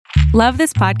Love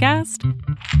this podcast?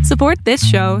 Support this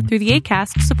show through the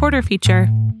Acast supporter feature.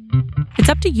 It's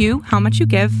up to you how much you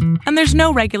give, and there's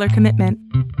no regular commitment.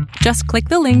 Just click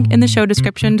the link in the show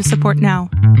description to support now.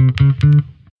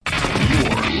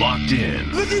 You're locked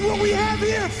in. Look at what we have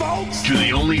here, folks. To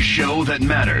the only show that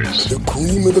matters. The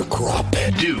cream of the crop.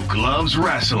 Duke Loves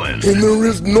Wrestling. And there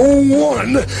is no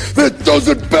one that does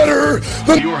it better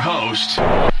than your host.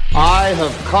 I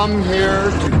have come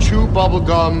here to chew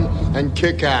bubblegum and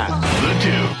kick ass. The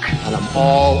Duke. And I'm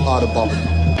all out of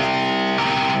bubblegum.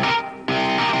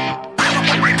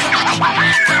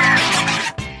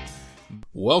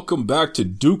 Welcome back to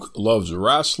Duke Loves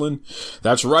Wrestling.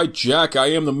 That's right, Jack. I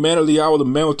am the man of the hour, the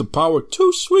man with the power.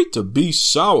 Too sweet to be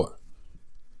sour.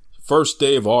 First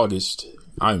day of August.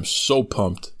 I am so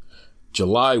pumped.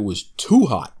 July was too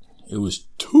hot. It was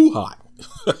too hot.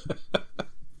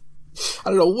 I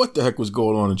don't know what the heck was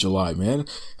going on in July, man.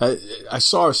 I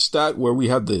saw a stat where we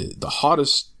had the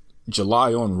hottest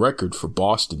July on record for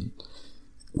Boston,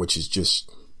 which is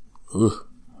just,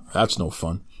 that's no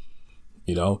fun.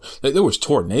 You know, there was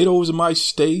tornadoes in my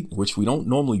state, which we don't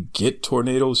normally get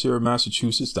tornadoes here in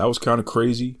Massachusetts. That was kind of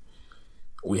crazy.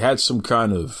 We had some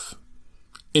kind of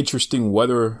interesting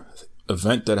weather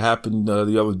event that happened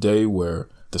the other day where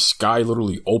the sky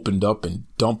literally opened up and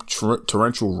dumped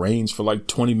torrential rains for like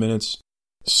 20 minutes,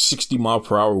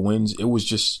 60-mile-per-hour winds. It was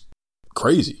just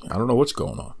crazy. I don't know what's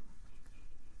going on.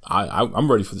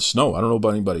 I'm ready for the snow. I don't know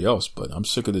about anybody else, but I'm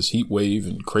sick of this heat wave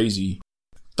and crazy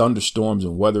thunderstorms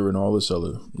and weather and all this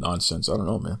other nonsense. I don't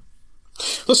know, man.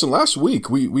 Listen, last week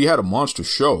we had a monster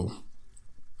show,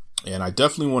 and I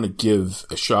definitely want to give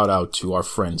a shout out to our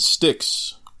friend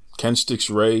Styx, Ken Styx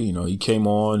Ray. You know, he came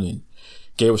on and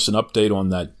gave us an update on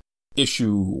that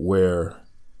issue where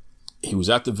he was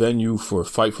at the venue for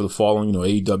Fight for the Fallen, you know,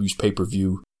 AEW's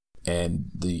pay-per-view,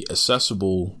 and the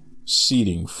accessible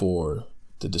seating for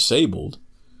the disabled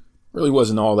really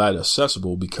wasn't all that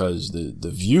accessible because the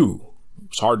view, it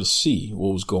was hard to see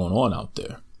what was going on out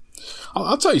there.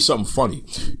 I'll tell you something funny.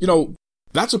 You know,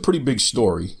 that's a pretty big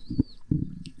story.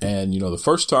 And, you know, the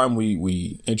first time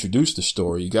we introduced the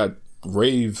story, you got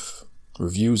rave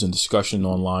reviews and discussion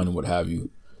online and what have you.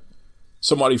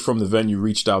 Somebody from the venue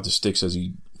reached out to Styx, as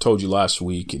he told you last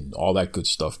week, and all that good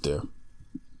stuff there.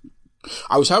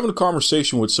 I was having a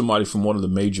conversation with somebody from one of the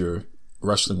major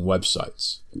wrestling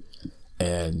websites,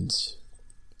 and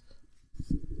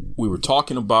we were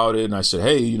talking about it, and I said,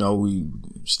 hey, you know,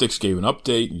 Styx gave an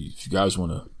update. If you guys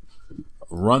want to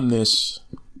run this,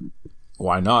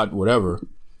 why not? Whatever.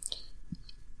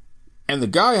 And the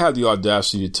guy had the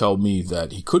audacity to tell me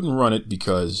that he couldn't run it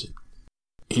because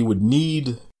he would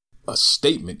need a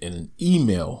statement in an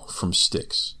email from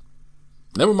Styx.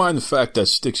 Never mind the fact that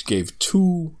Styx gave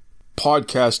 2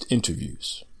 podcast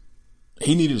interviews.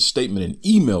 He needed a statement in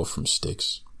email from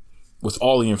Styx with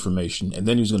all the information, and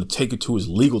then he was going to take it to his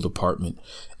legal department,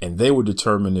 and they would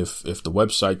determine if the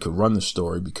website could run the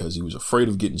story because he was afraid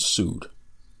of getting sued.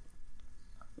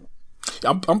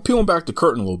 I'm peeling back the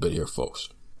curtain a little bit here, folks,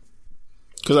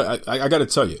 because I got to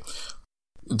tell you,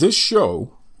 this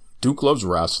show, Duke Loves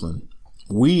Wrestling,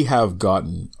 we have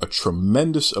gotten a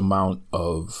tremendous amount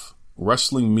of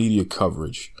wrestling media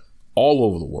coverage all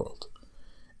over the world,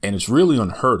 and it's really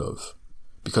unheard of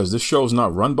because this show is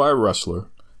not run by a wrestler.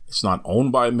 It's not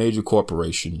owned by a major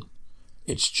corporation.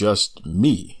 It's just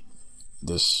me,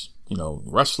 this, you know,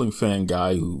 wrestling fan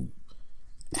guy who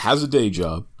has a day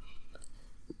job,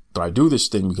 but I do this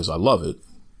thing because I love it,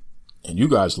 and you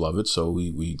guys love it, so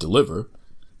we deliver.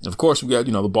 And of course, we got,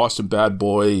 you know, the Boston Bad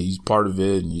Boy. He's part of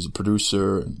it, and he's a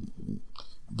producer. And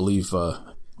I believe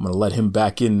I'm going to let him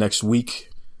back in next week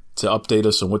to update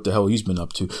us on what the hell he's been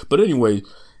up to. But anyway,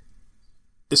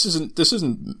 this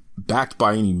isn't backed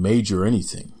by any major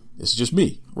anything. It's just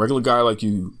me, regular guy like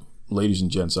you, ladies and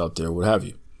gents out there, what have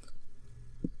you.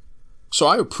 So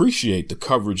I appreciate the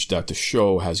coverage that the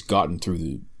show has gotten through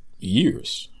the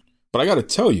years. But I got to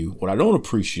tell you, what I don't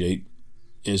appreciate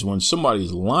is when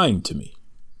somebody's lying to me.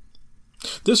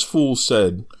 This fool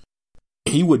said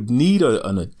he would need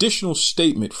an additional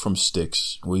statement from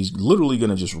Styx, where he's literally going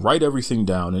to just write everything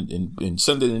down and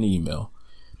send it in an email.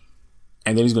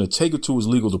 And then he's going to take it to his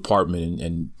legal department,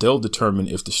 and they'll determine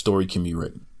if the story can be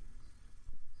written.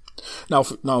 Now,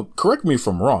 correct me if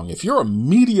I'm wrong. If you're a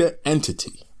media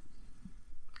entity,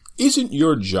 isn't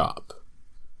your job,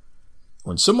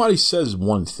 when somebody says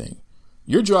one thing,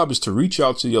 your job is to reach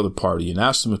out to the other party and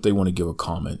ask them if they want to give a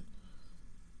comment,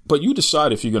 but you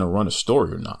decide if you're going to run a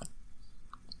story or not?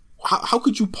 How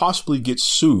could you possibly get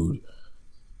sued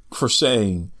for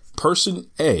saying person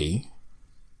A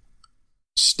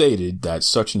stated that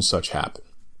such and such happened?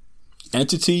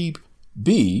 Entity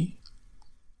B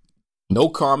no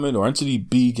comment, or Entity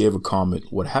B gave a comment,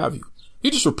 what have you.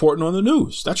 You're just reporting on the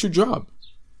news. That's your job.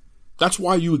 That's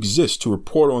why you exist, to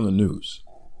report on the news.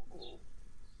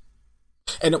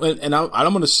 And I'm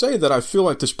going to say that I feel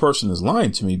like this person is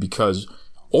lying to me, because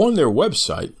on their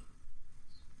website,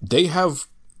 they have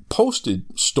posted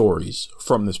stories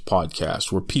from this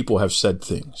podcast where people have said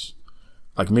things.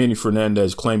 Like Manny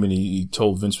Fernandez claiming he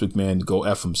told Vince McMahon to go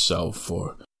F himself,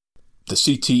 or the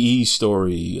CTE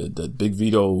story that Big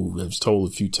Vito has told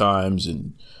a few times,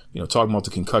 and, talking about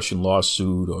the concussion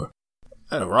lawsuit, or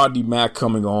Rodney Mack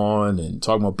coming on and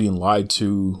talking about being lied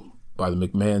to by the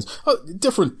McMahons.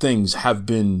 Different things have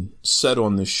been said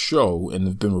on this show and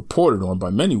have been reported on by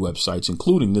many websites,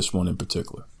 including this one in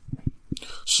particular.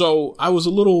 So I was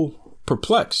a little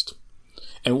perplexed.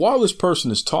 And while this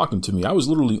person is talking to me, I was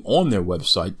literally on their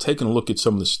website taking a look at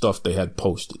some of the stuff they had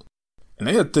posted. And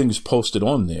they had things posted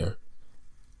on there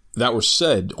that were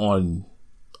said on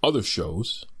other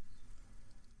shows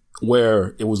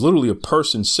where it was literally a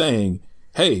person saying,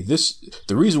 hey,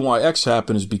 the reason why X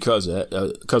happened is because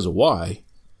of Y.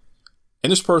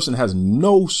 And this person has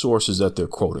no sources that they're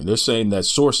quoting. They're saying that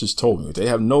sources told me. They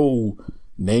have no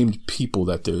named people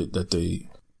that they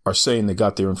are saying they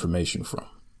got their information from.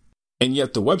 And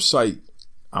yet the website,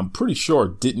 I'm pretty sure,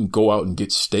 didn't go out and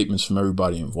get statements from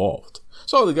everybody involved.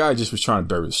 So the guy just was trying to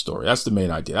bury the story. That's the main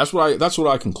idea. That's what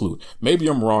I conclude. Maybe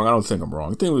I'm wrong. I don't think I'm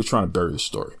wrong. I think he was trying to bury the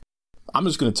story. I'm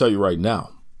just going to tell you right now,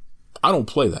 I don't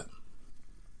play that.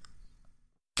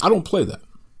 I don't play that.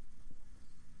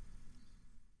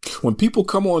 When people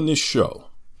come on this show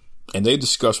and they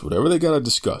discuss whatever they got to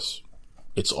discuss,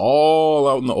 it's all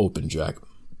out in the open, Jack.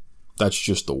 That's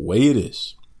just the way it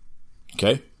is.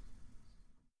 Okay?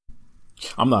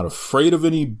 I'm not afraid of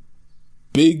any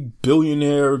big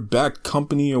billionaire-backed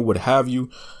company or what have you.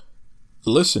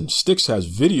 Listen, Styx has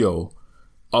video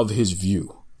of his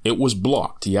view. It was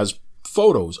blocked. He has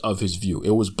photos of his view.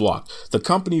 It was blocked. The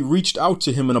company reached out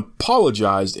to him and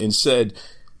apologized and said,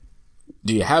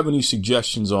 do you have any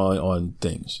suggestions on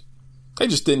things? They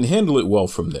just didn't handle it well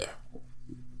from there.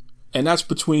 And that's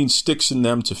between Styx and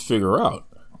them to figure out.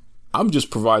 I'm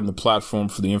just providing the platform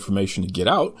for the information to get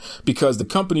out because the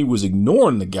company was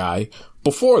ignoring the guy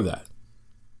before that.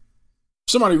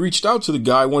 Somebody reached out to the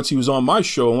guy once he was on my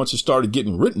show and once it started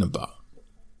getting written about.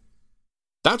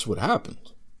 That's what happened.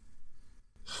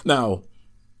 Now,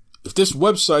 if this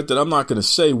website that I'm not going to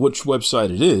say which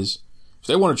website it is, if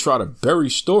they want to try to bury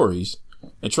stories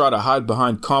and try to hide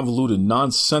behind convoluted,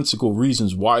 nonsensical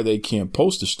reasons why they can't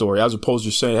post a story, as opposed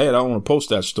to saying, hey, I don't want to post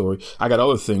that story, I got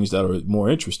other things that are more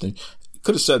interesting,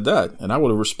 could have said that and I would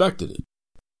have respected it.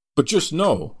 But just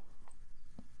know,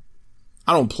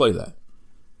 I don't play that.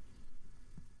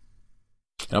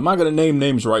 And I'm not going to name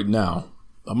names right now.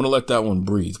 I'm going to let that one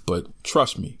breathe. But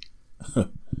trust me,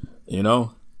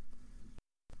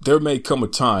 there may come a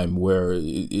time where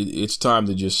it's time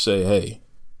to just say, hey,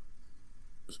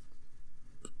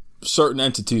 certain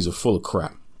entities are full of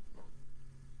crap.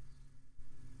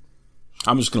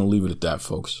 I'm just going to leave it at that,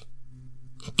 folks.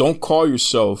 Don't call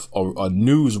yourself a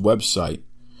news website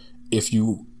if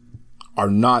you are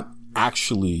not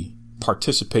actually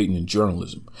participating in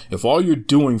journalism. If all you're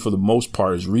doing for the most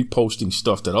part is reposting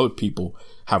stuff that other people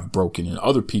have broken and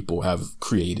other people have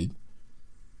created,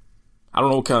 I don't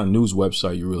know what kind of news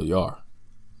website you really are.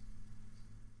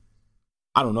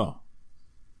 I don't know.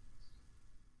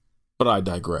 But I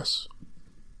digress.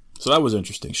 So that was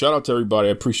interesting. Shout out to everybody.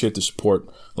 I appreciate the support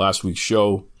last week's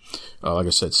show. Like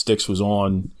I said, Styx was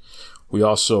on. We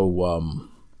also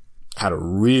had a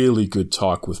really good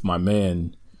talk with my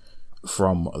man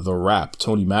from The Wrap,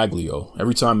 Tony Maglio.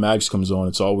 Every time Mags comes on,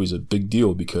 it's always a big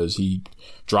deal because he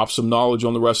drops some knowledge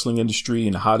on the wrestling industry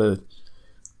and how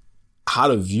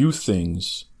to view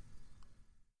things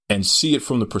and see it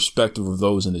from the perspective of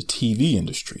those in the TV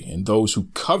industry and those who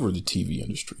cover the TV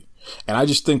industry. And I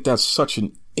just think that's such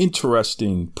an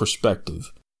interesting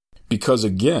perspective because,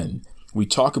 again, we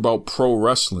talk about pro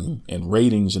wrestling and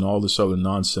ratings and all this other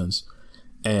nonsense,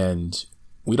 and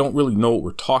we don't really know what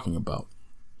we're talking about.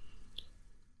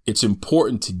 It's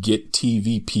important to get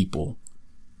TV people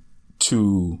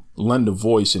to lend a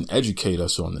voice and educate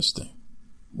us on this thing.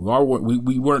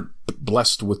 We weren't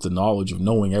blessed with the knowledge of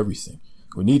knowing everything.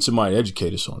 We need somebody to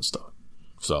educate us on stuff.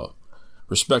 So,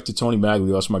 respect to Tony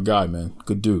Maglio. That's my guy, man.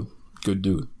 Good dude. Good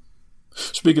dude.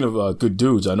 Speaking of good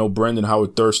dudes, I know Brandon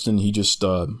Howard Thurston, he just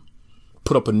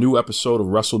put up a new episode of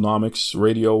WrestleNomics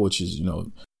Radio, which is,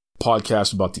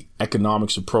 podcast about the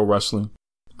economics of pro wrestling.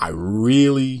 I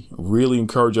really, really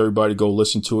encourage everybody to go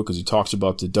listen to it because he talks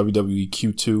about the WWE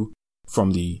Q2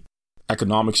 from the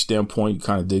economic standpoint. He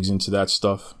kind of digs into that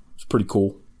stuff. It's pretty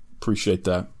cool. Appreciate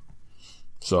that.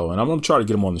 So, and I'm going to try to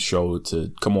get him on the show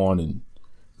to come on and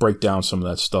break down some of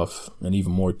that stuff in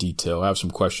even more detail. I have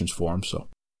some questions for him. So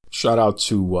shout out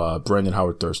to Brandon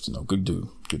Howard Thurston, though. Good dude.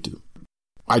 Good dude.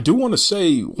 I do want to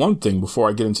say one thing before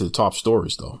I get into the top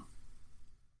stories, though.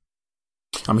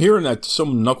 I'm hearing that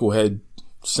some knucklehead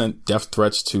sent death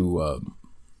threats to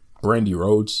Brandy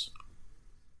Rhodes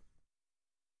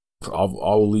for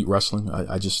all Elite Wrestling.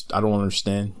 I don't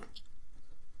understand.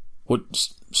 What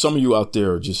some of you out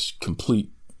there are just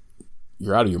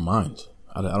you're out of your mind.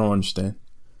 I don't understand.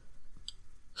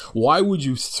 Why would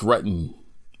you threaten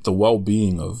the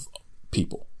well-being of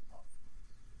people?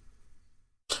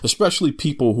 Especially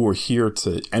people who are here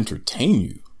to entertain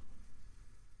you.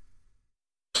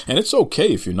 And it's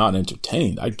okay if you're not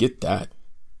entertained. I get that.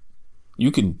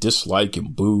 You can dislike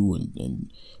and boo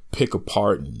and pick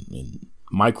apart and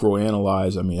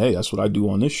microanalyze. I mean, hey, that's what I do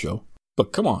on this show.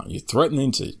 But come on, you're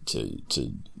threatening to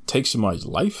take somebody's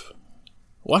life?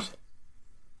 What?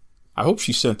 I hope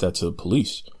she sent that to the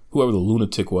police. Whoever the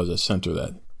lunatic was that sent her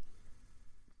that.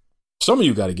 Some of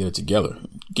you got to get it together.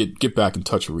 Get back in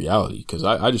touch with reality, because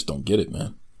I just don't get it,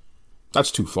 man.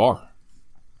 That's too far.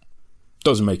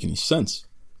 Doesn't make any sense.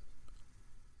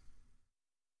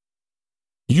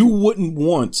 You wouldn't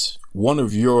want one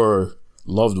of your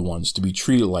loved ones to be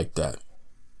treated like that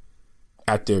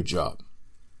at their job,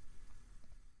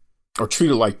 or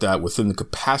treated like that within the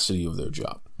capacity of their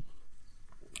job.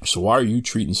 So why are you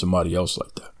treating somebody else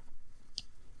like that?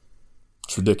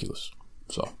 It's ridiculous.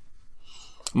 So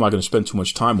I'm not going to spend too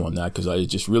much time on that, because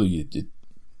it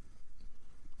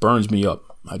burns me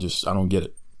up. I don't get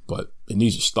it, but it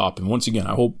needs to stop. And once again,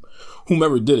 I hope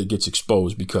whomever did it gets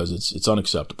exposed, because it's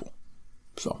unacceptable.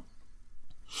 So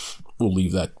we'll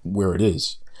leave that where it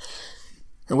is.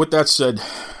 And with that said,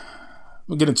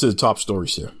 we'll get into the top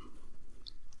stories here.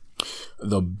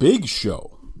 The Big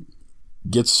Show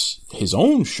gets his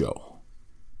own show.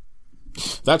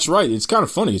 That's right. It's kind of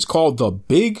funny. It's called The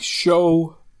Big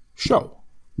Show Show.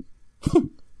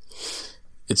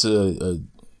 It's a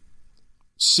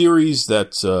series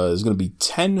that is going to be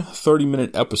 10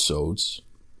 30-minute episodes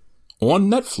on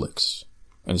Netflix.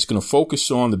 And it's going to focus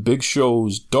on the Big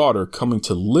Show's daughter coming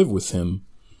to live with him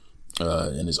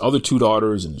and his other two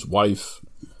daughters and his wife.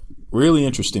 Really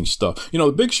interesting stuff. You know,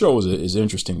 the Big Show is an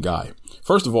interesting guy.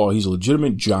 First of all, he's a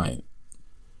legitimate giant.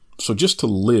 So just to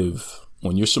live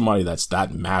when you're somebody that's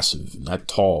that massive and that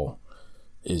tall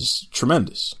is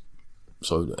tremendous.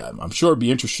 So I'm sure it'd be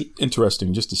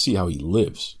interesting just to see how he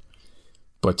lives.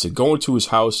 But to go into his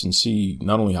house and see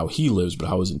not only how he lives, but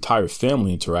how his entire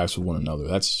family interacts with one another,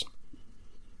 I'm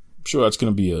sure that's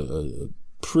going to be a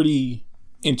pretty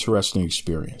interesting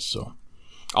experience. So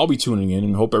I'll be tuning in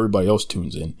and hope everybody else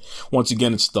tunes in. Once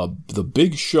again, it's the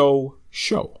Big Show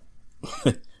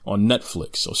on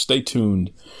Netflix. So stay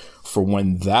tuned for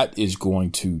when that is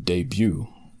going to debut.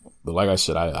 But like I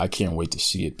said, I can't wait to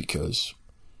see it, because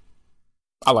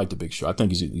I like the Big Show. I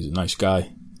think he's a nice guy.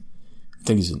 I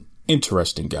think he's an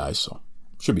interesting guy. So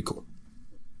should be cool.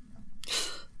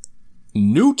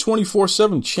 New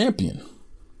 24/7 champion,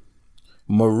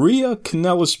 Maria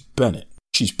Kanellis Bennett.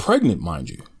 She's pregnant, mind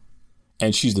you,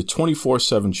 and she's the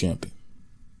 24/7 champion.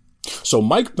 So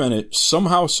Mike Bennett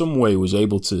somehow, some way was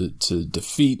able to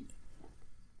defeat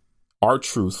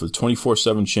R-Truth for the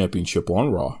 24/7 championship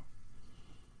on Raw.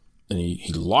 And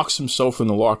he locks himself in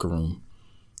the locker room,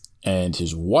 and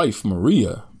his wife,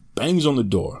 Maria, bangs on the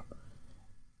door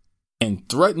and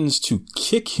threatens to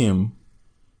kick him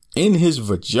in his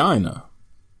vagina.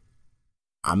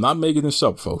 I'm not making this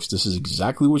up, folks. This is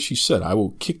exactly what she said. I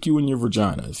will kick you in your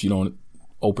vagina if you don't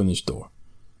open this door.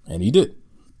 And he did.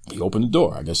 He opened the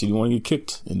door. I guess he didn't want to get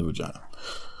kicked in the vagina.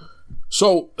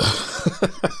 So,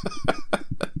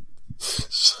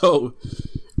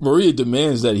 Maria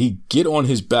demands that he get on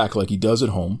his back like he does at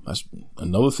home. That's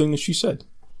another thing that she said.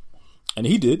 And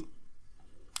he did.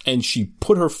 And she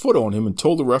put her foot on him and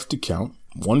told the ref to count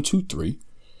 1, 2, 3.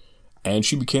 And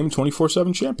she became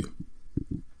 24/7 champion.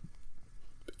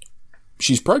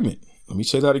 She's pregnant. Let me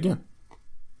say that again.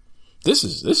 This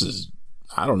is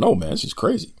I don't know, man. This is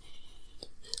crazy.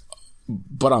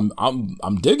 But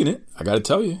I'm digging it. I got to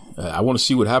tell you. I want to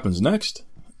see what happens next.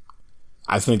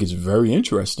 I think it's very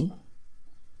interesting.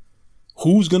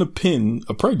 Who's going to pin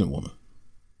a pregnant woman?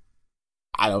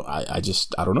 I don't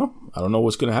know. I don't know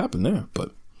what's going to happen there,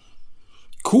 but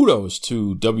kudos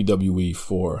to WWE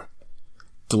for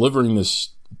delivering this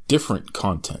different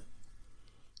content.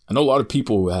 I know a lot of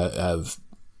people have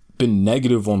been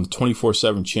negative on the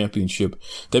 24/7 championship.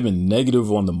 They've been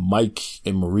negative on the Mike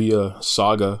and Maria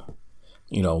saga.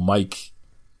 You know, Mike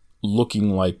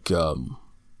looking like a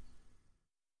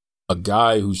a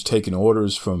guy who's taking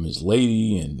orders from his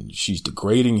lady and she's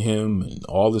degrading him and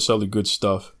all this other good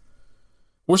stuff.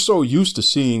 We're so used to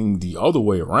seeing the other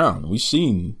way around. We've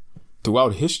seen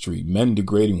throughout history men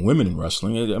degrading women in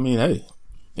wrestling. I mean, hey,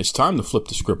 it's time to flip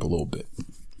the script a little bit.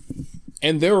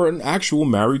 And they're an actual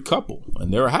married couple,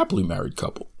 and they're a happily married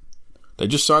couple. They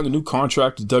just signed a new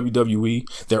contract with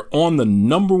WWE. They're on the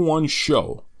 #1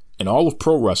 show in all of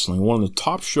pro wrestling, one of the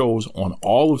top shows on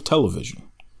all of television,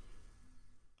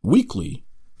 weekly,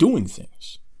 doing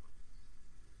things.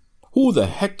 Who the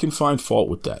heck can find fault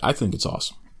with that? I think it's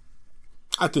awesome.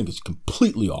 I think it's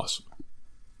completely awesome.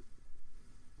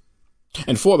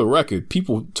 And for the record,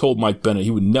 people told Mike Bennett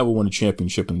he would never win a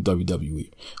championship in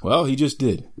WWE. Well, he just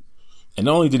did. And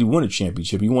not only did he win a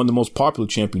championship, he won the most popular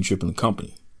championship in the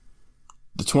company.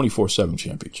 The 24/7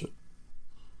 championship.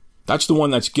 That's the one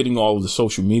that's getting all of the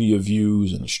social media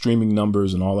views and the streaming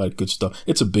numbers and all that good stuff.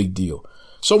 It's a big deal.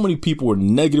 So many people were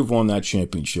negative on that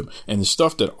championship. And the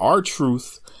stuff that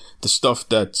R-Truth, the stuff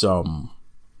that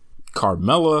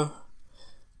Carmella,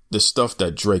 the stuff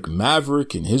that Drake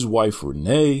Maverick and his wife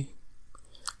Renee,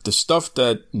 the stuff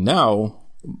that now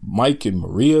Mike and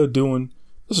Maria are doing,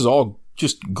 this is all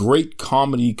just great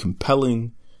comedy,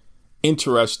 compelling,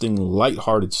 interesting,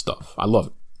 lighthearted stuff. I love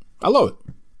it. I love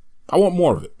it. I want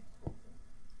more of it.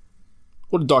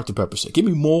 What did Dr. Pepper say? Give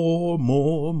me more,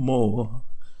 more, more.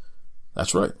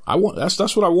 That's right.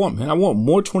 That's what I want, man. I want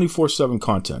more 24/7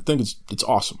 content. I think it's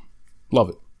awesome. Love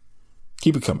it.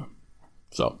 Keep it coming.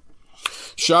 So,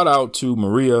 shout out to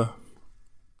Maria.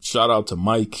 Shout out to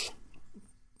Mike.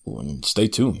 And stay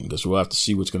tuned. I guess we'll have to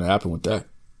see what's going to happen with that.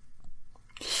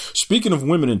 Speaking of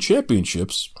women in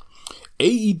championships,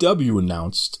 AEW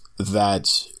announced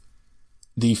that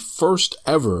the first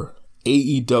ever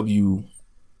AEW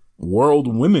World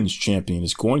Women's Champion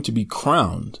is going to be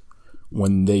crowned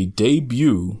when they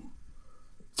debut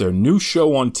their new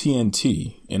show on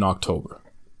TNT in October.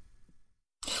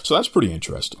 So that's pretty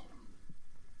interesting.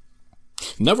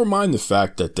 Never mind the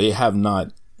fact that they have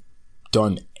not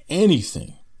done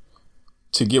anything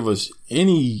to give us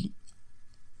any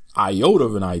iota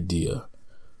of an idea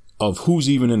of who's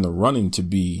even in the running to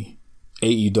be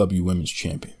AEW Women's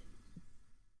Champion.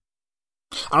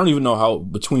 I don't even know how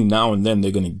between now and then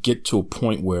they're going to get to a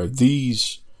point where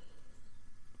these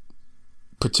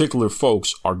particular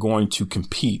folks are going to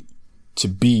compete to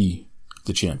be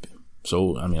the champion.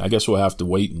 So, I mean, I guess we'll have to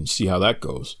wait and see how that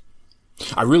goes.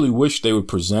 I really wish they would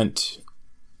present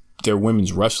their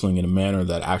women's wrestling in a manner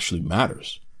that actually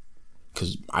matters.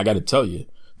 Because I got to tell you,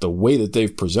 the way that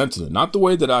they've presented it, not the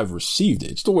way that I've received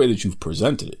it, it's the way that you've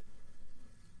presented it.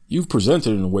 You've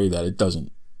presented it in a way that it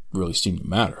doesn't really seem to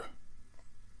matter.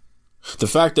 The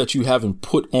fact that you haven't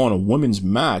put on a women's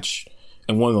match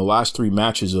in one of the last 3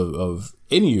 matches of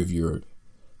any of your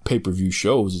pay-per-view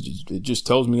shows, it just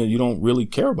tells me that you don't really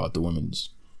care about the women's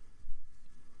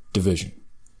division.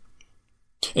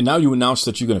 And now you announce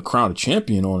that you're going to crown a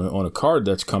champion on a card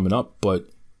that's coming up, but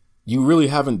you really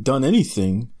haven't done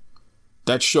anything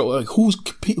that show like who's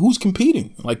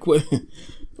competing. Like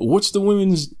what's the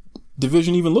women's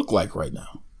division even look like right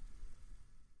now?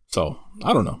 So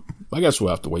I don't know. I guess we'll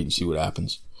have to wait and see what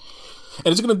happens. And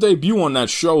it's going to debut on that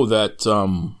show that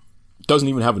doesn't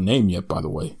even have a name yet, by the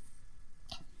way.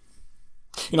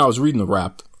 You know, I was reading the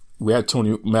rap. We had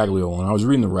Tony Maglio on. I was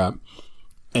reading the rap,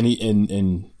 and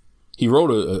he wrote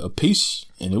a piece,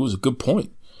 and it was a good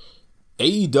point.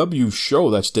 AEW's show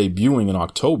that's debuting in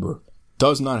October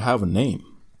does not have a name.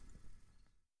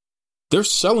 They're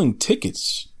selling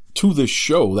tickets to this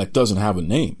show that doesn't have a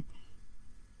name.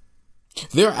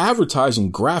 Their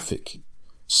advertising graphic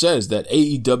says that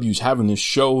AEW's having this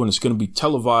show and it's going to be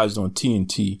televised on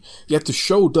TNT, yet the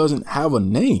show doesn't have a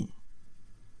name.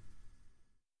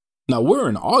 Now we're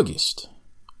in August.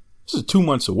 This is 2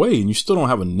 months away and you still don't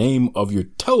have a name of your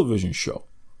television show.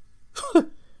 I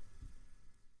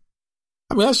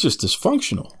mean, that's just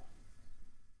dysfunctional.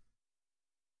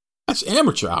 That's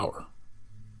amateur hour.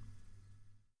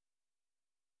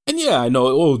 And yeah, I know,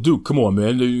 oh, dude, come on,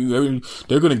 man.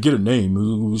 They're going to get a name.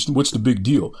 What's the big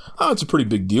deal? Oh, it's a pretty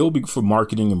big deal for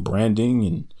marketing and branding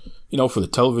and, you know, for the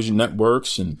television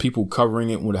networks and people covering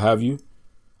it and what have you.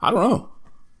 I don't know.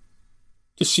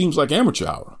 It seems like amateur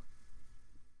hour.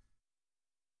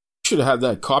 Should have had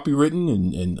that copywritten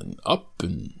and up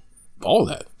and all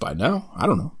that by now. I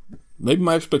don't know. Maybe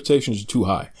my expectations are too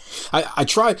high.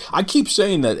 I keep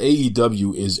saying that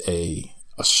AEW is a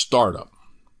startup.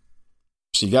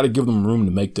 So you got to give them room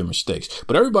to make their mistakes.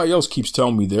 But everybody else keeps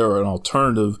telling me they're an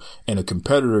alternative and a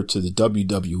competitor to the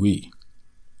WWE.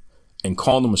 And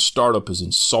calling them a startup is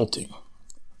insulting.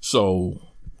 So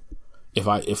if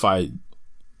I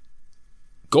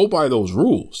go by those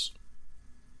rules,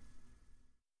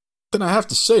 then I have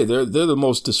to say they're the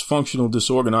most dysfunctional,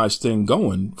 disorganized thing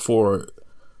going for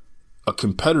a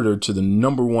competitor to the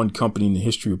number one company in the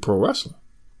history of pro wrestling.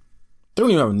 They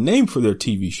don't even have a name for their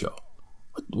TV show.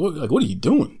 What are you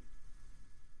doing?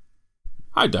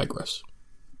 I digress.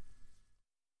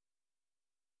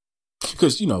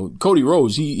 Because, you know, Cody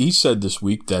Rhodes, he said this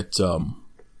week that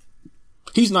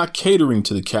he's not catering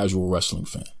to the casual wrestling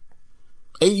fan.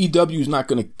 AEW is not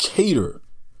going to cater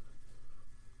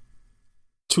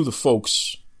to the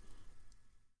folks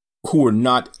who are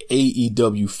not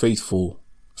AEW faithful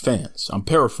fans. I'm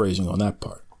paraphrasing on that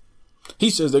part. He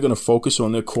says they're going to focus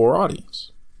on their core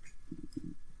audience.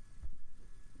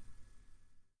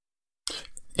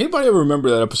 Anybody ever remember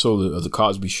that episode of The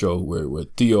Cosby Show where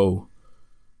Theo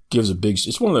gives a big...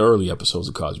 It's one of the early episodes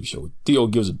of The Cosby Show. Where Theo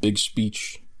gives a big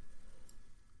speech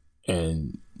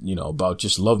and, you know, about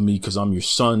just love me because I'm your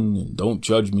son and don't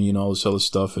judge me and all this other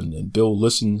stuff. And Bill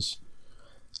listens.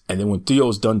 And then when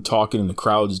Theo's done talking and the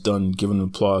crowd is done giving him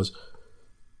applause,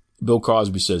 Bill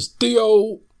Cosby says,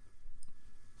 "Theo,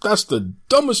 that's the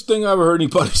dumbest thing I ever heard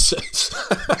anybody say."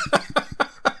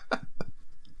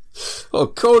 Oh,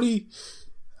 Cody,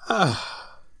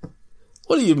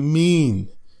 what do you mean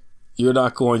you're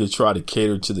not going to try to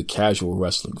cater to the casual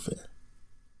wrestling fan?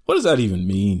 What does that even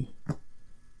mean?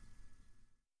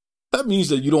 That means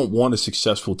that you don't want a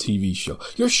successful TV show.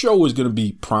 Your show is going to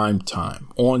be prime time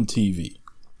on TV.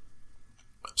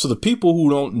 So the people who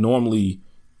don't normally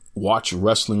watch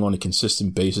wrestling on a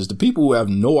consistent basis, the people who have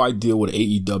no idea what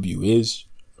AEW is,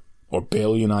 or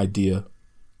barely an idea,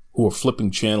 who are flipping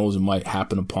channels and might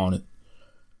happen upon it,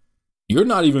 you're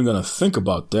not even going to think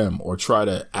about them or try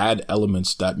to add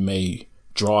elements that may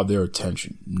draw their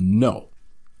attention. No.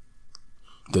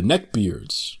 The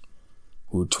neckbeards,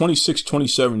 who are 26,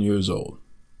 27 years old,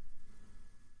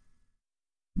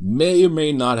 may or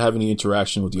may not have any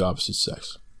interaction with the opposite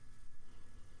sex.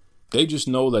 They just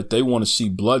know that they want to see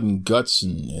blood and guts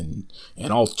and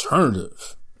an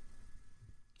alternative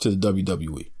to the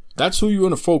WWE. That's who you're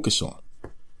going to focus on.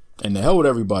 And the hell with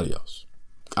everybody else.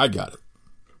 I got it.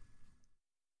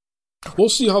 We'll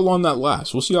see how long that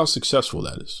lasts. We'll see how successful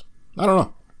that is. I don't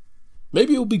know.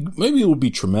 Maybe it will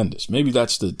be tremendous. Maybe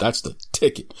that's the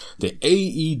ticket. The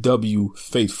AEW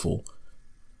faithful,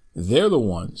 they're the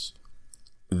ones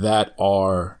that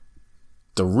are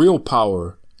the real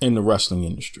power in the wrestling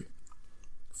industry.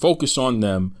 Focus on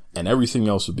them and everything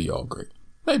else will be all great.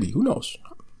 Maybe, who knows?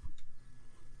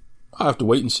 I'll have to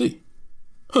wait and see.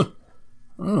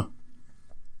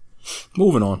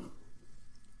 Moving on.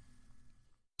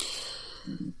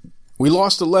 We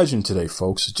lost a legend today,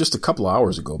 folks. Just a couple of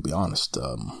hours ago, be honest.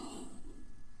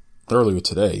 Earlier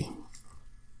today.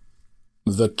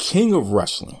 The king of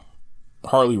wrestling,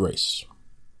 Harley Race.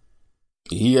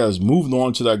 He has moved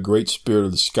on to that great spirit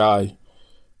of the sky.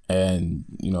 And,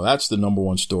 you know, that's the number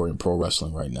one story in pro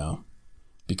wrestling right now.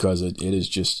 Because it is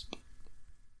just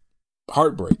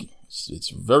heartbreaking. It's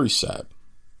very sad.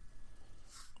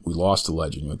 We lost a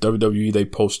legend. You know, WWE, they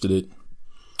posted it.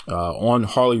 On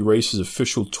Harley Race's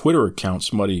official Twitter account,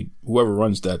 whoever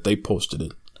runs that, they posted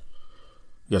it.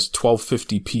 I guess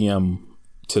 12:50 p.m.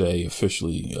 today,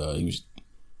 officially. He was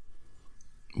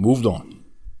moved on.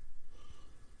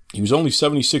 He was only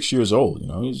 76 years old. You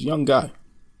know, he was a young guy.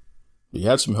 He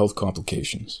had some health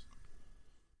complications.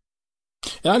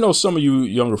 And I know some of you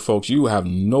younger folks, you have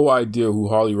no idea who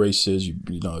Harley Race is.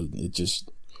 You know,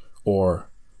 or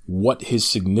what his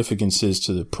significance is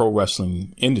to the pro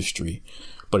wrestling industry.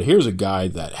 But here's a guy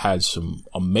that had some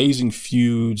amazing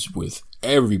feuds with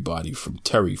everybody from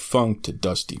Terry Funk to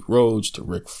Dusty Rhodes to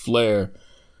Ric Flair,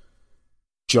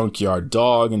 Junkyard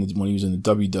Dog, and when he was in the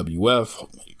WWF,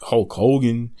 Hulk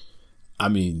Hogan. I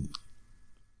mean,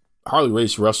 Harley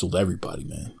Race wrestled everybody,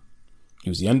 man. He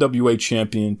was the NWA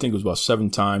champion. I think it was about 7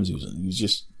 times. He was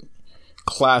just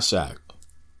class act.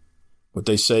 But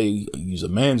they say he's a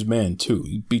man's man too.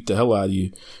 He beat the hell out of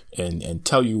you and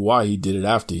tell you why he did it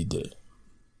after he did it.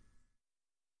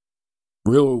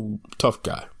 Real tough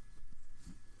guy.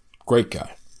 Great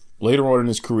guy. Later on in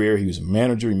his career, he was a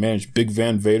manager. He managed Big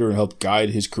Van Vader and helped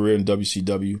guide his career in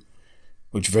WCW,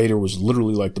 which Vader was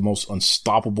literally like the most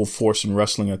unstoppable force in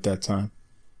wrestling at that time.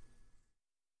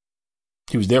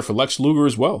 He was there for Lex Luger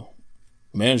as well.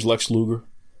 Managed Lex Luger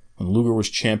when Luger was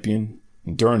champion.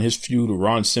 And during his feud with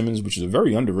Ron Simmons, which is a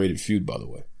very underrated feud, by the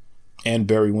way, and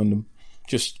Barry Windham.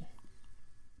 Just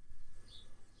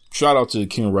shout out to the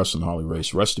king of wrestling, Harley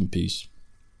Race. Rest in peace.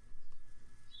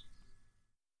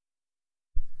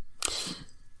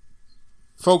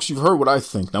 Folks, you've heard what I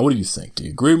think. Now, what do you think? Do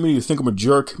you agree with me? Do you think I'm a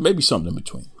jerk? Maybe something in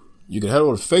between. You can head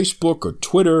over to Facebook or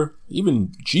Twitter, even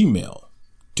Gmail.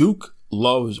 Duke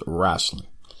Loves Wrestling.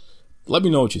 Let me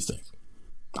know what you think.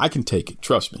 I can take it,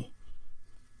 trust me.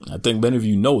 I think many of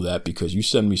you know that because you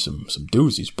send me some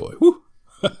doozies, boy. Woo!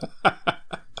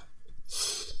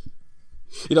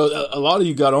 You know, a lot of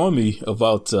you got on me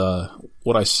about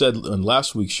what I said in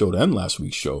last week's show and last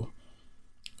week's show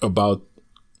about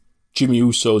Jimmy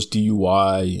Uso's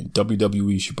DUI and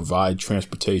WWE should provide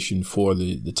transportation for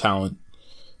the talent.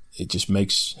 It just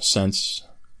makes sense.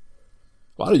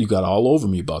 A lot of you got all over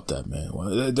me about that, man.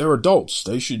 Well, they're adults.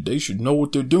 They should know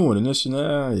what they're doing and this and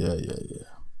that. Yeah.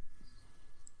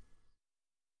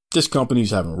 This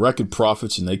company's having record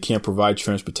profits and they can't provide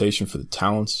transportation for the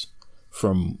talents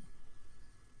from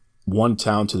one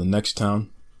town to the next town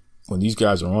when these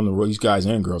guys are on the road. These guys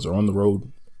and girls are on the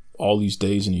road all these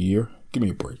days in a year. Give me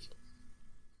a break.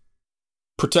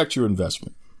 Protect your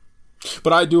investment.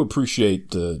 But I do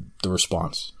appreciate the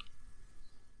response.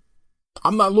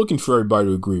 I'm not looking for everybody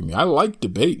to agree with me. I like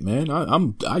debate, man.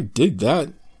 I dig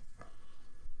that.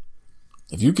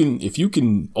 If you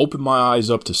can open my eyes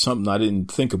up to something I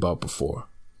didn't think about before,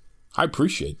 I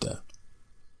appreciate that.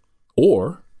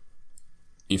 Or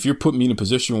if you're putting me in a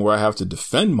position where I have to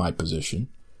defend my position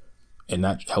and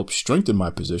that helps strengthen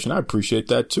my position, I appreciate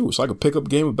that too. It's like a pickup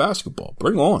game of basketball.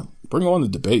 Bring on the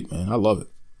debate, man. I love it.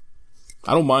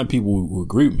 I don't mind people who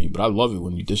agree with me, but I love it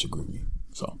when you disagree with me.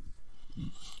 So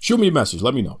shoot me a message.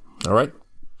 Let me know. All right.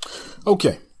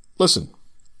 Okay. Listen,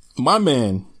 my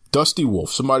man, Dusty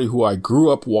Wolf, somebody who I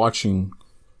grew up watching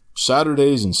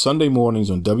Saturdays and Sunday mornings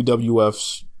on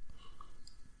WWF's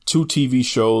 2 TV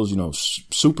shows, you know,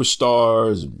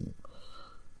 Superstars. And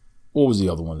what was the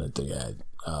other one that they had?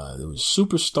 There was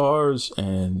Superstars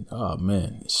and, oh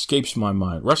man, it escapes my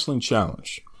mind. Wrestling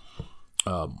Challenge.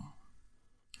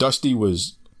 Dusty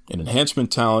was an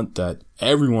enhancement talent that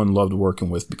everyone loved working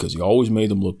with because he always made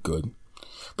them look good.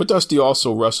 But Dusty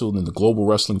also wrestled in the Global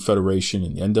Wrestling Federation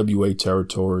and the NWA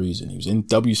territories, and he was in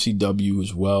WCW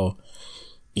as well.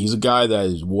 He's a guy that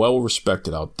is well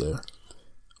respected out there.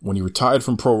 When he retired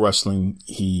from pro wrestling,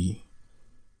 he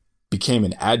became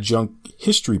an adjunct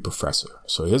history professor.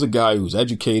 So here's a guy who's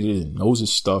educated and knows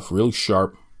his stuff, really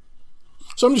sharp.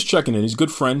 So I'm just checking in. He's a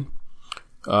good friend.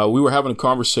 We were having a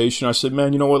conversation. I said,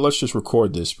 man, you know what? Let's just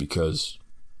record this because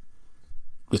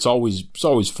it's always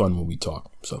fun when we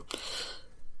talk. So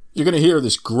you're going to hear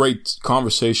this great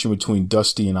conversation between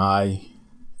Dusty and I,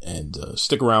 and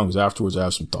stick around because afterwards I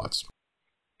have some thoughts.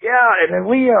 Yeah, and then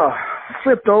we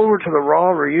flipped over to the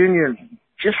Raw reunion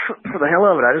just for the hell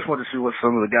of it. I just wanted to see what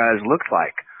some of the guys looked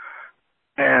like.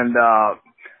 And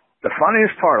the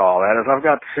funniest part of all that is I've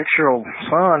got the 6-year-old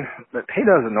son that he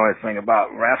doesn't know anything about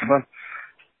wrestling.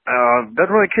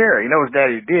 Doesn't really care. He knows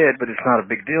Daddy did, but it's not a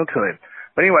big deal to him.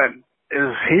 But anyway,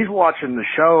 as he's watching the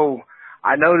show,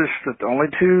 I noticed that the only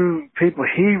 2 people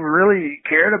he really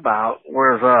cared about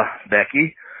was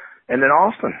Becky and then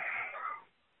Austin.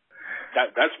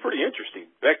 That's pretty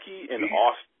interesting. Becky and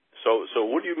Austin. So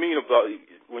what do you mean about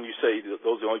when you say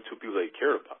those are the only 2 people that he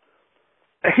cared about?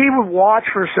 He would watch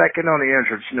for a second on the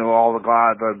entrance, you know, all the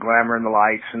glamour and the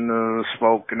lights and the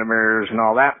smoke and the mirrors and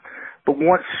all that. But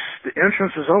once the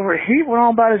entrance was over, he went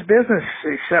on about his business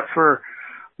except for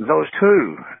those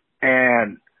 2.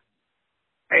 And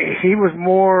he was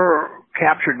more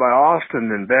captured by Austin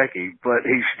than Becky, but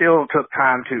he still took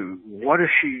time to, what is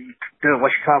she doing?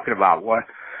 What's she talking about? What?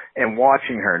 And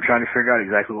watching her and trying to figure out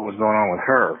exactly what was going on with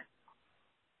her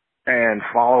and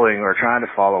following or trying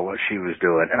to follow what she was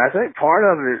doing. And I think part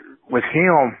of it with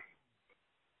him,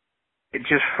 it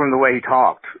just from the way he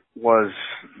talked, was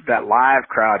that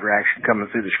live crowd reaction coming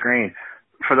through the screen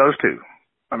for those 2.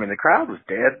 I mean, the crowd was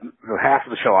dead. The half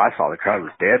of the show I saw, the crowd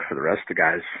was dead. For the rest of the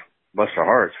guys, bless their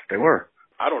hearts, they were.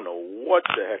 I don't know what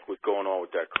the heck was going on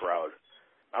with that crowd.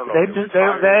 I don't know.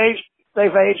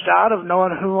 They've aged out of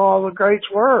knowing who all the greats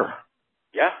were.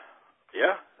 Yeah,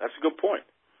 that's a good point.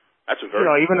 That's a very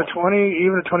even a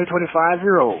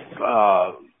 25-year-old,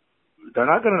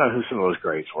 they're not going to know who some of those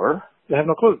greats were. They have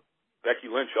no clue. Becky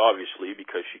Lynch, obviously,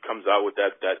 because she comes out with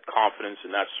that confidence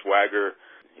and that swagger.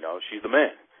 You know, she's the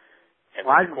man. And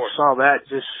I saw that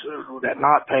that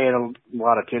not paying a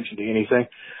lot of attention to anything.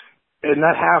 In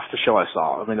that half the show I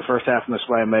saw, I mean, the first half of Miss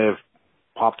Way may have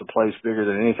popped a place bigger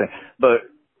than anything, but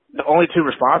the only 2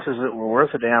 responses that were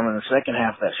worth a damn in the second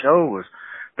half of that show was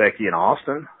Becky and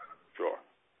Austin. Sure.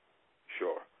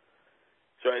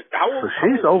 So how old? So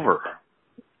she's over.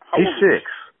 He's 6.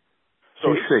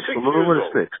 So he's 6. A little bit of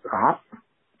 6.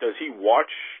 Does he watch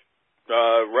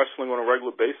wrestling on a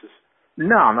regular basis?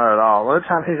 No, not at all. The only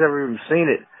time he's ever even seen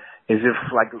it is if,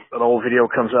 like, an old video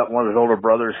comes up, one of his older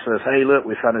brothers says, hey, look,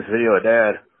 we found this video of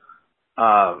Dad.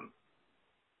 A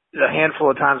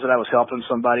handful of times that I was helping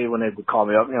somebody when they would call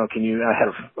me up, I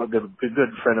had a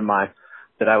good friend of mine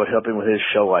that I would help him with his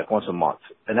show like once a month.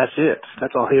 And that's it.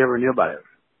 That's all he ever knew about it.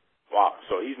 Wow.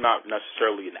 So he's not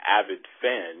necessarily an avid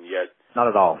fan yet. Not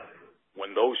at all.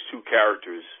 When those two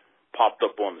characters popped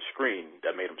up on the screen,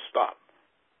 that made him stop.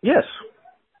 Yes.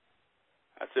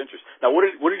 That's interesting. Now, what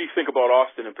did he think about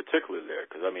Austin in particular there?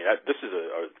 Because, this is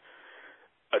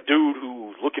a dude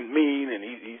who's looking mean, and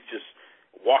he's just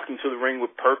walking to the ring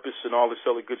with purpose and all this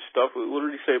other good stuff. What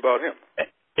did he say about him?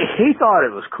 He thought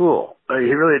it was cool.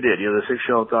 He really did. The Six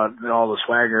Show thought all the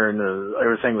swagger and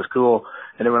everything was cool.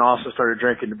 And then when Austin started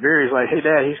drinking the beer, he's like, "Hey,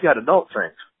 Dad, he's got adult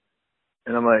drinks."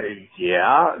 And I'm like,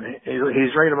 "Yeah."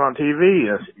 He's drinking them on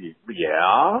TV. And I said,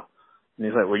 "Yeah." And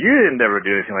he's like, "Well, you didn't ever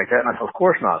do anything like that." And I said, "Of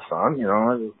course not, son.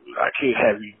 I can't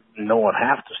have you knowing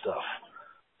half the stuff."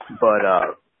 But,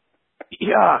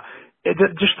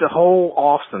 just the whole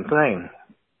Austin thing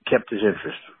kept his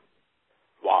interest.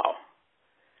 Wow.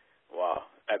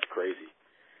 That's crazy.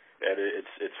 And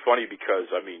it's funny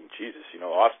because, Jesus,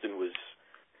 Austin was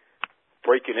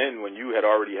breaking in when you had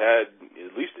already had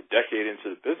at least a decade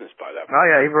into the business by that point. Oh,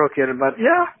 yeah, he broke in about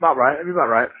right. That'd be about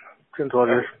right. 10, 12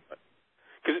 years.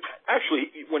 Because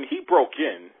actually, when he broke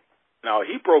in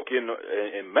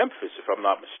Memphis, if I'm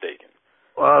not mistaken.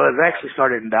 Well, it actually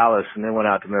started in Dallas and then went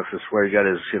out to Memphis where he got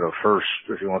his, first,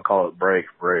 if you want to call it,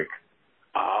 break.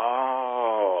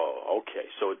 Oh, okay.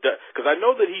 So, because I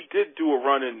know that he did do a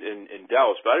run in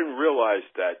Dallas, but I didn't realize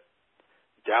that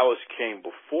Dallas came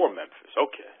before Memphis.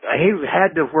 Okay. He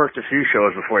had to have worked a few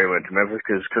shows before he went to Memphis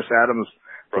because Chris Adams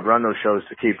would run those shows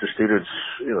to keep the students,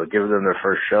 give them their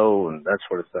first show and that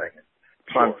sort of thing.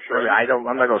 Sure. I'm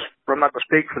not going to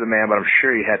speak for the man, but I'm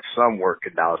sure he had some work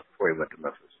in Dallas before he went to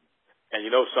Memphis. And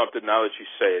you know something, now that you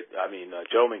say it,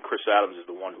 gentleman Chris Adams is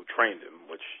the one who trained him,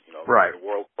 which, right. A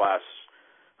world-class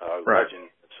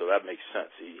legend, so that makes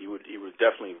sense. He would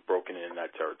definitely have broken in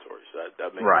that territory, so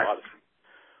that makes a lot of sense.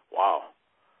 Wow,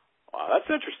 that's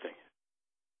interesting.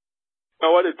 You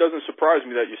know what? It doesn't surprise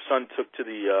me that your son took to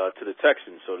the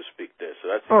Texans, so to speak. There, so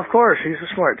that's. Well, of course, he's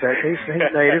a smart Texan. He's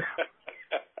native.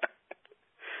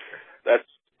 That's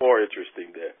more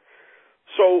interesting there.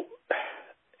 So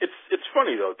it's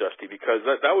funny though, Dusty, because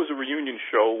that was a reunion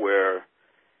show where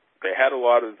they had a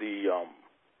lot of the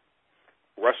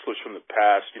wrestlers from the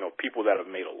past, people that have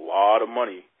made a lot of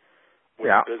money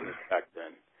with the business back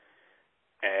then.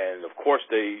 And of course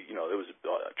there was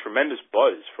a tremendous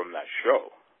buzz from that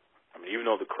show. Even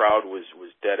though the crowd was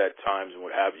dead at times and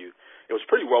what have you, it was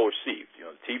pretty well received.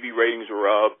 The TV ratings were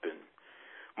up and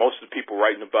most of the people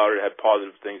writing about it had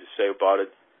positive things to say about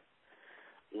it.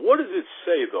 What does it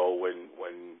say, though,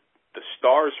 when the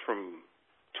stars from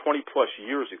 20-plus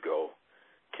years ago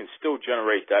can still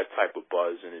generate that type of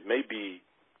buzz, and it may be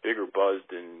bigger buzz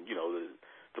than,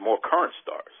 the more current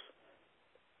stars?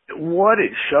 What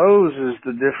it shows is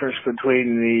the difference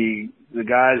between the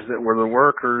guys that were the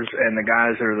workers and the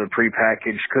guys that are the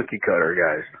prepackaged cookie cutter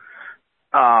guys.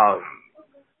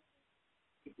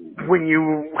 When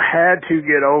you had to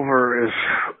get over as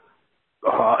the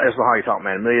Honky Tonk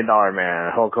Man, $1 Million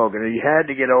Man, Hulk Hogan, you had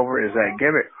to get over as that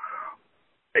gimmick.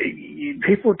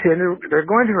 People they're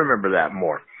going to remember that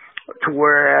more.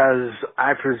 Whereas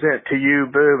I present to you,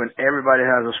 boom, and everybody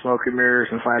has a smoke and mirrors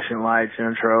and flashing lights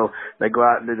intro. They go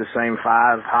out and do the same 5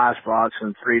 high spots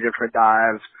and 3 different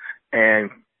dives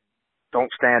and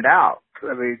don't stand out.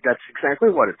 That's exactly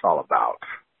what it's all about.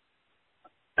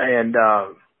 And,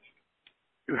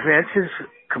 Vince has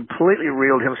completely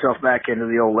reeled himself back into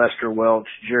the old Lester Welch,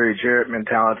 Jerry Jarrett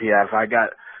mentality. If I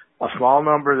got a small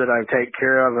number that I take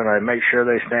care of and I make sure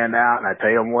they stand out and I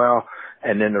pay them well,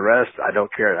 and then the rest, I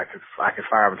don't care. I could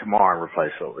fire them tomorrow and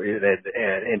replace them.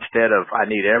 And instead of, I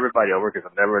need everybody over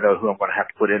because I never know who I'm going to have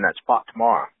to put in that spot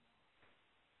tomorrow.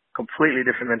 Completely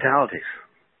different mentalities.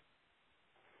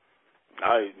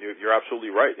 You're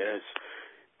absolutely right. And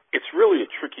it's really a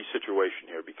tricky situation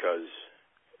here because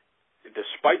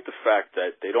despite the fact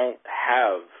that they don't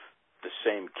have the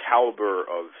same caliber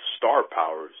of star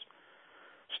power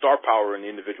in the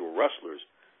individual wrestlers,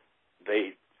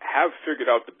 they have figured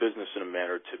out the business in a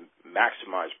manner to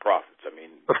maximize profits.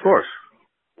 Of course.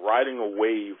 Riding a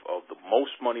wave of the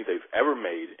most money they've ever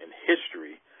made in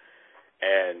history,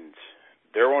 and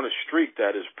they're on a streak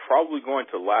that is probably going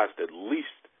to last at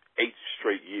least 8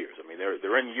 straight years.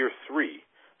 They're in year 3,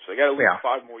 so they got at least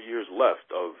 5 more years left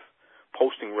of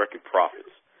posting record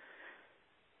profits.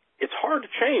 It's hard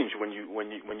to change when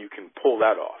you can pull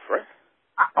that off, right?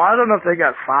 I don't know if they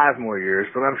got 5 more years,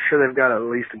 but I'm sure they've got at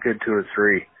least a good 2 or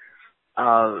 3.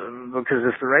 Because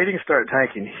if the ratings start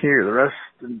tanking here, the rest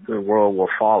of the world will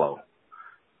follow.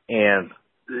 And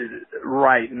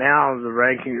right now, the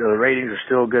ratings are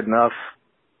still good enough.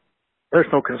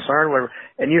 There's no concern whatever.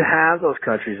 And you have those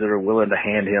countries that are willing to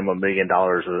hand him $1 million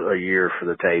a year for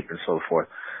the tape and so forth.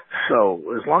 So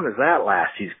as long as that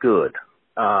lasts, he's good.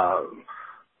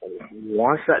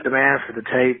 Once that demand for the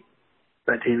tape,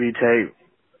 that TV tape,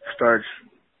 starts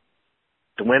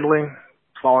dwindling,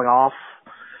 falling off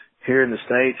here in the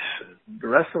States, the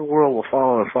rest of the world will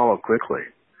follow quickly.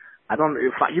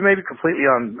 You may be completely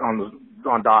on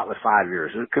dot with 5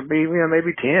 years. It could be,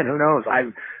 maybe 10. Who knows?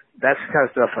 That's the kind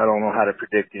of stuff I don't know how to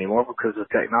predict anymore because of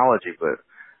technology. But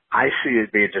I see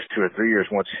it being just 2 or 3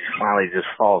 years once he finally just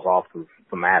falls off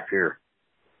the map here.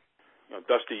 Now,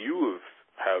 Dusty, you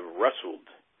have wrestled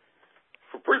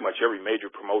for pretty much every major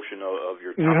promotion of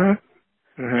your time.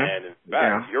 Mm-hmm. Mm-hmm. And in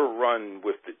fact, your run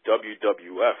with the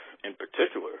WWF in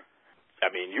particular, I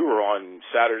mean, you were on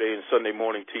Saturday and Sunday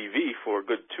morning TV for a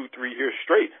good 2-3 years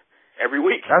straight, every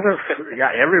week.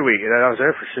 Every week. And I was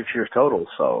there for 6 years total,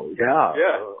 so yeah.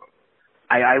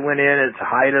 I went in at the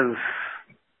height of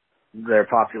their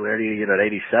popularity, at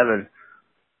 87,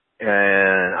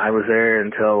 and I was there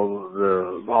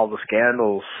until all the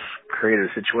scandals created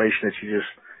a situation that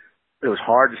it was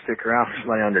hard to stick around for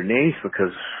somebody underneath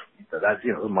because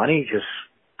the money just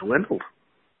dwindled.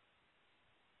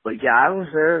 But yeah, I was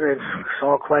there and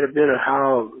saw quite a bit of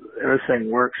how everything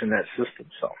works in that system.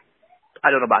 So I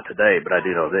don't know about today, but I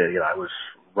do know that I was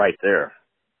right there.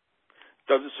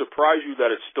 Does it surprise you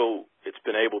that it's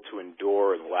been able to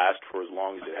endure and last for as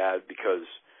long as it has? Because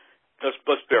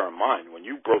let's bear in mind, when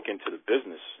you broke into the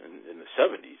business in the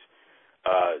 70s,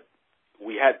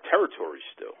 we had territories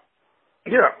still.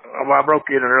 Yeah, well, I broke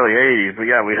in the early 80s, but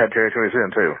yeah, we had territories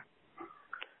then too.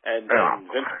 And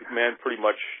Vince McMahon pretty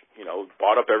much,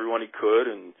 bought up everyone he could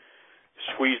and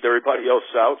squeezed everybody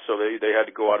else out, so they had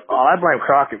to go out of business. I blame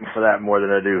Crockett for that more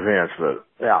than I do Vince, but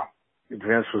yeah,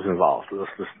 Vince was involved. There's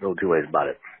no two ways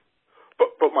about it.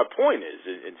 But my point is,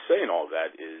 in saying all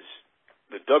that, is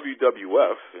the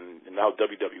WWF and now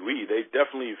WWE, they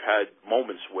definitely have had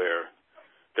moments where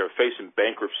they're facing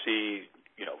bankruptcy,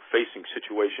 facing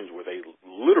situations where they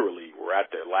literally were at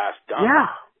their last dime.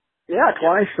 Yeah,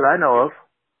 twice that I know of.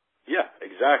 Yeah,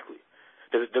 exactly.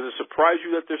 Does it surprise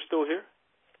you that they're still here?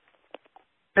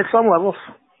 At some levels.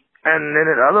 And then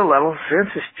at other levels,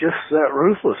 Vince is just that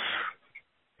ruthless.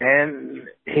 And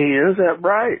he is that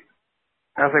bright.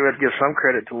 I think we have to give some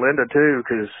credit to Linda, too,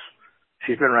 because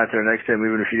she's been right there next to him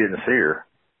even if you didn't see her.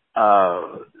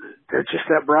 They're just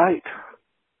that bright.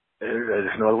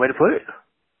 There's no other way to put it.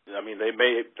 I mean, they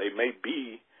may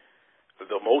be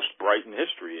the most bright in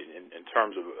history in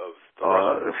terms of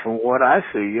from what I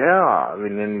see, yeah. I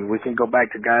mean, and we can go back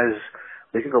to guys.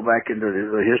 We can go back into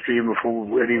the history even before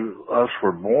any of us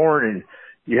were born, and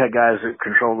you had guys that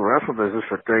controlled the wrestling business,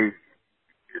 but they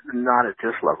not at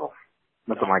this level,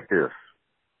 nothing like this.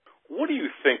 What do you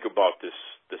think about this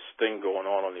thing going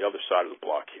on the other side of the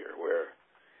block here, where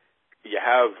you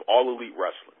have All Elite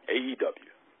Wrestling,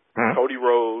 AEW, Cody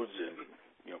Rhodes, and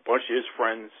a bunch of his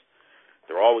friends?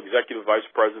 They're all executive vice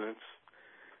presidents.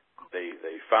 They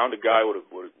found a guy with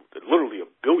literally a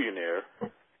billionaire,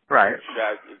 right?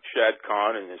 Shad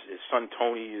Khan, and his son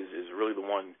Tony is really the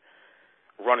one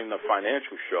running the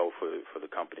financial show for the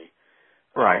company,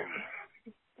 right?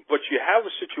 But you have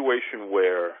a situation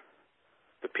where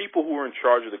the people who are in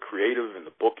charge of the creative and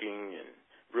the booking and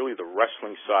really the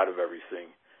wrestling side of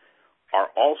everything are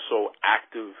also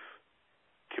active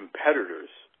competitors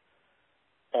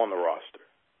on the roster.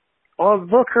 Well,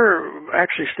 Booker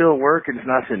actually still working is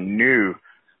nothing new,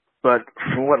 but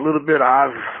from what little bit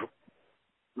I've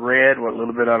read, what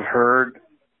little bit I've heard,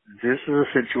 this is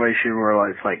a situation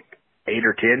where it's like 8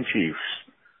 or 10 chiefs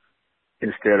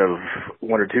instead of 1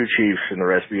 or 2 chiefs and the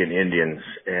rest being Indians,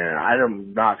 and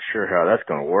I'm not sure how that's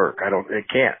going to work. It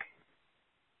can't.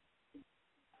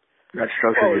 That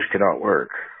structure just cannot work.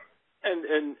 And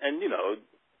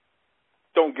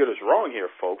don't get us wrong here,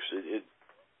 folks.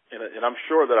 And I'm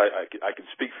sure that I can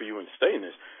speak for you in saying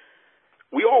this.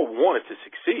 We all want it to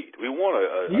succeed. We want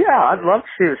I'd love to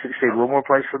see it succeed. One more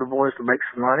place for the boys to make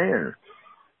some money, and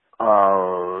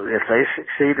if they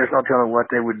succeed, there's no telling what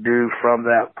they would do from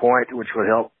that point, which would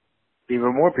help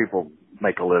even more people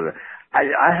make a living.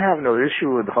 I have no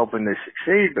issue with hoping they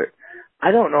succeed, but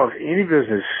I don't know if any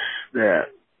business that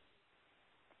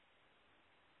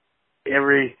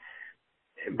every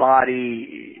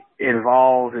body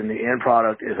involved in the end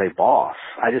product is a boss.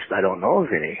 I don't know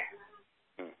of any.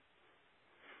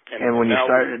 And when you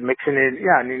start mixing in,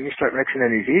 and then you start mixing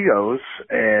in these egos,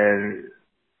 and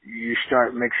you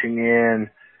start mixing in,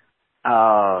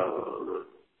 the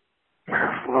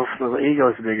ego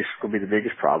is will be the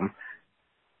biggest problem.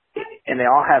 and they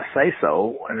all have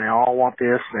say-so, and they all want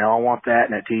this, and they all want that,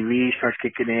 and that TV starts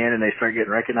kicking in, and they start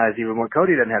getting recognized even more.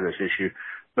 Cody doesn't have this issue,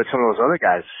 but some of those other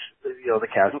guys,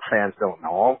 the casual fans don't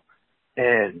know him,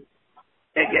 and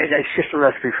it's just a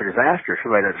recipe for disaster.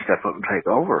 Somebody doesn't step up and take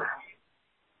over.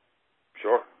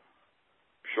 Sure.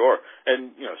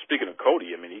 And, speaking of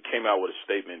Cody, I mean, he came out with a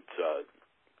statement, I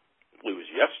believe it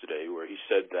was yesterday, where he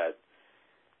said that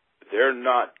they're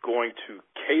not going to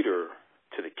cater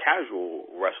to the casual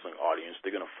wrestling audience.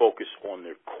 They're going to focus on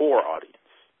their core audience.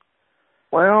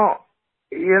 Well,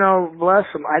 bless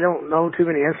them. I don't know too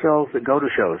many incels that go to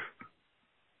shows.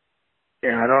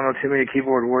 And I don't know too many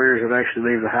keyboard warriors that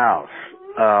actually leave the house.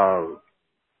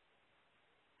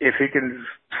 If he can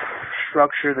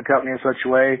structure the company in such a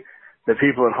way that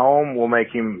people at home will make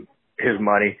him his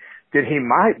money, then he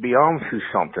might be on to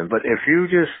something. But if you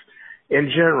just,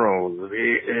 in general,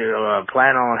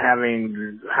 plan on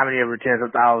having how many ever tens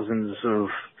of thousands of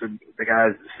the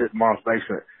guys that sit in Mom's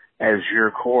Basement as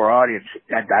your core audience,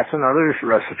 that's another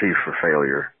recipe for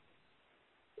failure.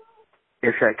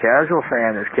 It's that casual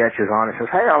fan that catches on and says,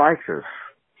 hey, I like this.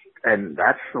 And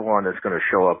that's the one that's going to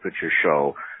show up at your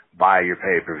show, buy your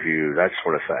pay-per-view, that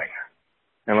sort of thing.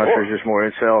 Unless there's just more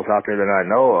incels out there than I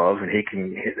know of, and he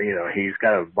can, he's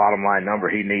got a bottom line number.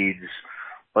 He needs,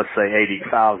 let's say,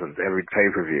 80,000 every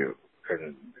pay-per-view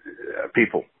and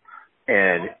people,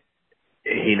 and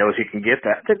he knows he can get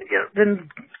that.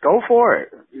 Then go for it.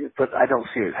 But I don't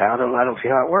see it. I don't see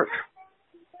how it works.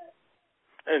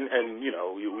 And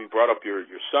we brought up your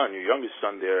son, your youngest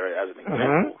son, there as an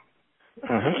example.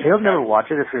 Mm-hmm. He'll never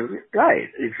watch it right.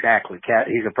 Exactly.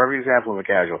 He's a perfect example of a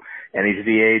casual, and he's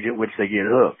the age at which they get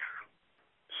hooked.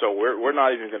 So we're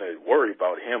not even going to worry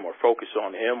about him or focus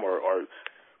on him or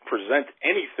present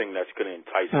anything that's going to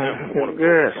entice him. We want to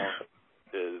focus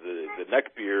on the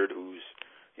neckbeard who's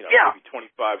maybe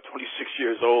 25, 26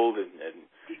 years old, and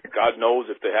God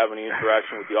knows if they have any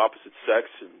interaction with the opposite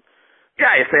sex. And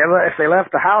if they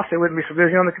left the house, they wouldn't be so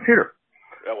busy on the computer.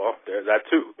 Yeah, well, there's that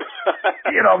too.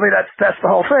 That's the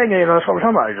whole thing. That's what we're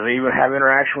talking about. They even have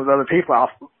interaction with other people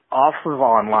off of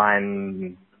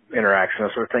online interaction,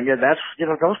 that sort of thing. Yeah, that's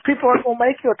those people aren't going to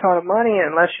make you a ton of money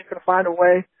unless you can find a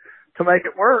way to make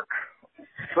it work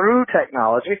through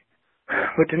technology.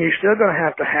 But then you're still going to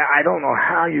have to have. I don't know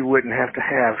how you wouldn't have to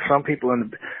have some people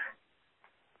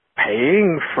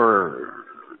paying for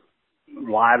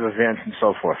live events and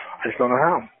so forth. I just don't know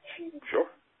how. Sure.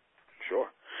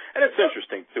 And it's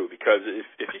interesting, too, because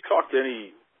if you talk to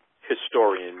any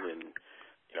historian, and,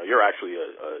 you're actually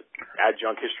a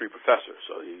adjunct history professor,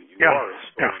 so you are a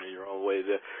historian in your own way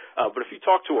there. But if you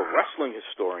talk to a wrestling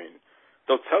historian,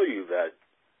 they'll tell you that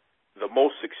the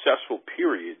most successful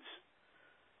periods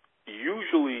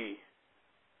usually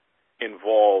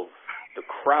involve the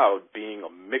crowd being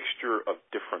a mixture of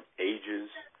different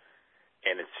ages,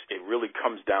 and it really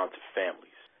comes down to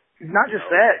families. Not just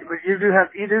that, but you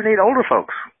do need older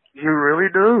folks. You really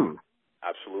do.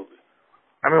 Absolutely.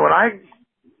 I mean, when I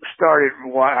started,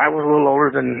 I was a little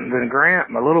older than Grant,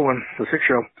 my little one, the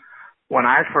 6-year-old, when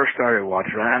I first started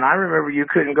watching. And I remember you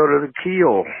couldn't go to the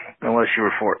Kiel unless you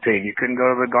were 14. You couldn't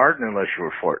go to the Garden unless you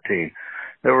were 14.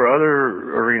 There were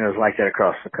other arenas like that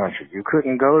across the country. You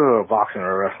couldn't go to a boxing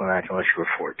or a wrestling match unless you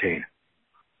were 14.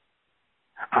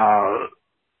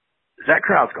 That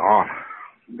crowd's gone.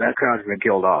 That crowd's been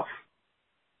killed off.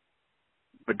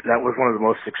 But that was one of the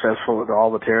most successful of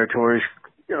all the territories.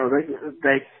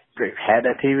 They had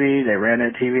that TV, they ran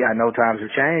that TV. I know times have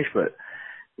changed, but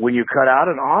when you cut out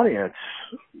an audience,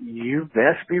 you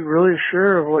best be really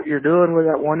sure of what you're doing with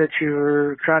that one that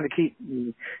you're trying to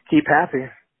keep happy.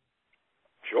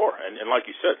 Sure, and like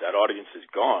you said, that audience is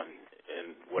gone,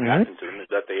 and what happened to them is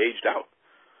that they aged out.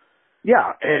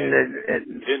 Yeah,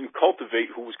 and didn't cultivate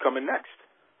who was coming next.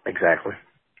 Exactly.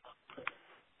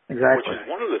 Which is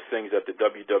one of the things that the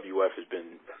WWE's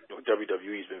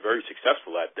been very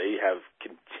successful at. They have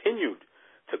continued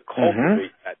to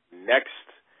cultivate that next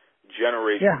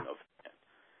generation of fans.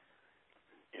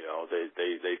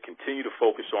 They continue to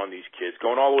focus on these kids,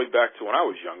 going all the way back to when I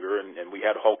was younger, and we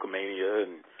had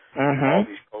Hulkamania and all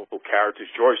these colorful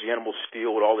characters. George the Animal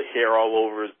Steel with all the hair all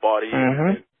over his body.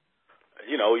 And,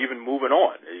 even moving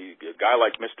on, a guy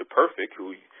like Mr. Perfect,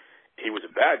 who he was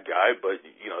a bad guy, but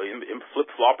him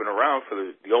flip-flopping around for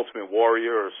the Ultimate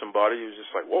Warrior or somebody, he was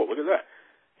just like, whoa, look at that.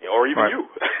 Or even you.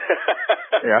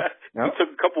 He took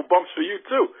a couple bumps for you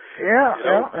too.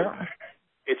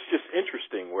 It's just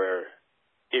interesting where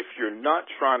if you're not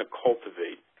trying to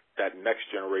cultivate that next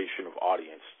generation of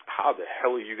audience, how the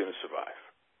hell are you going to survive?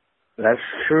 That's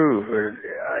true.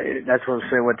 That's what I'm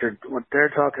saying. What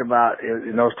they're talking about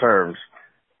in those terms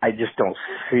I just don't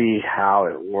see how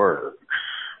it works.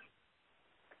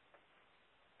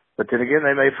 But then again,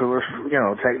 they may foolish,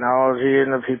 technology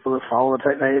and the people that follow the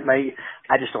technology.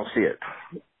 I just don't see it.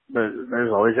 But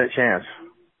there's always that chance.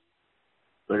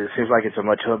 But it seems like it's a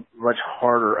much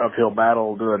harder uphill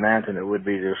battle doing that than it would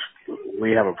be just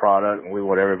we have a product and we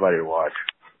want everybody to watch.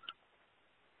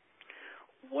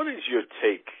 What is your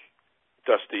take,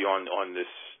 Dusty, on this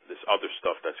other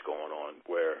stuff that's going on,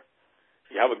 where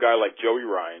you have a guy like Joey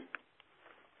Ryan,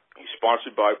 he's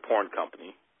sponsored by a porn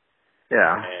company,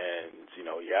 and he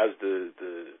has the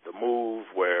move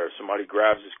where somebody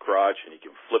grabs his crotch and he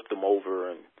can flip them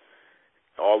over and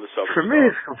all this other stuff. For me,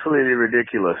 it's completely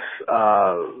ridiculous.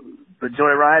 But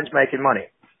Joey Ryan's making money.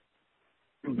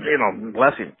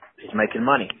 Bless him, he's making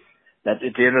money. That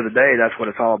at the end of the day, that's what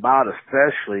it's all about,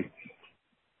 especially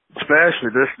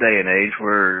this day and age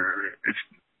where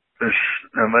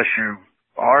unless you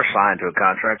are signed to a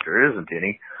contract, there isn't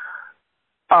any.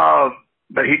 But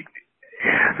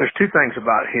there's two things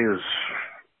about his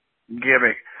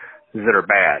gimmick that are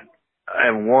bad.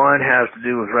 And one has to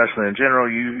do with wrestling in general.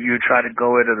 You try to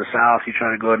go into the South, you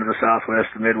try to go into the Southwest,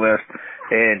 the Midwest,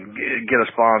 and get a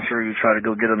sponsor. You try to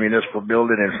go get a municipal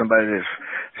building, and somebody that's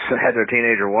had their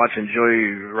teenager watching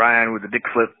Joey Ryan with the dick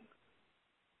flip.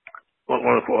 Well,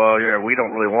 we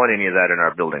don't really want any of that in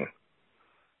our building.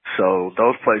 So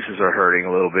those places are hurting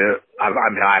a little bit.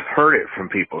 I've heard it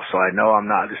from people, so I know I'm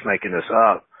not just making this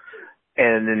up.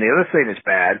 And then the other thing that's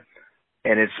bad,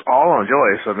 and it's all on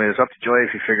Joey, so I mean, it's up to Joey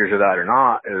if he figures it out or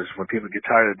not, is when people get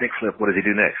tired of the dick flip, what does he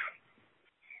do next?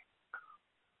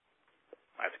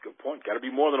 That's a good point. Got to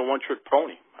be more than a one-trick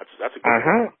pony. That's a good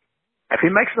point. If he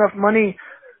makes enough money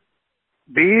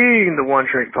being the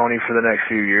one-trick pony for the next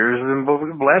few years, then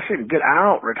bless him. Get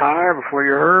out, retire before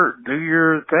you're hurt, do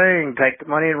your thing, take the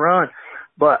money and run.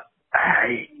 But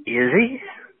is he?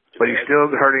 But he's still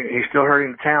hurting. He's still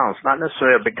hurting the towns. Not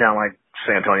necessarily a big town like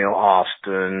San Antonio,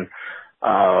 Austin,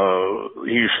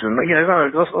 Houston.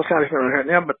 Those towns are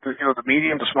hurting them. But the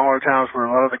medium to smaller towns where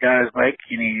a lot of the guys make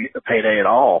any payday at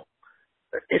all,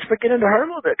 it's beginning to hurt a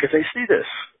little bit because they see this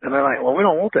and they're like, well, we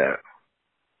don't want that.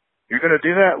 You're going to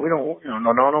do that? We don't,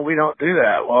 no, we don't do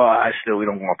that. Well, we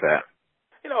don't want that.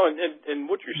 And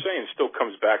what you're saying still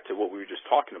comes back to what we were just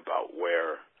talking about,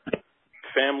 where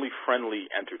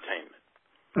family-friendly entertainment.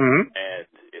 Mm-hmm. And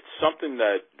it's something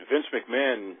that Vince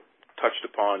McMahon touched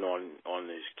upon on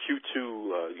his Q2,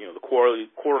 the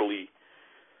quarterly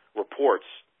reports.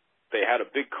 They had a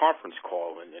big conference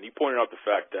call, and he pointed out the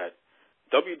fact that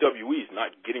WWE is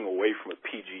not getting away from a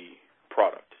PG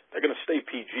product. They're going to stay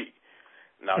PG.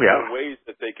 Now, there are ways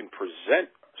that they can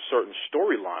present certain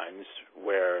storylines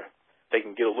where they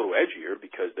can get a little edgier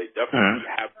because they definitely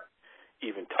haven't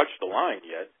even touched the line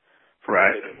yet for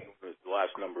the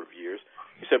last number of years.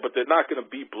 He said, but they're not going to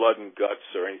be blood and guts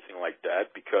or anything like that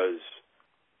because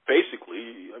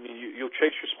basically, I mean, you'll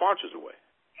chase your sponsors away.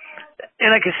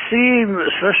 And I can see,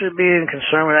 especially being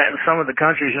concerned with that in some of the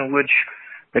countries in which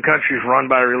the country's run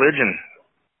by religion,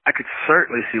 I could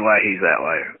certainly see why he's that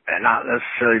way. And not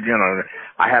necessarily,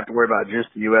 I have to worry about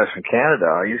just the U.S. and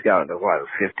Canada. He's got, 50,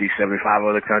 75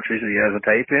 other countries that he has a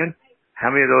tape in. How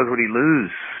many of those would he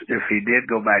lose if he did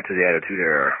go back to the Attitude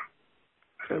Era?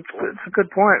 It's a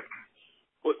good point.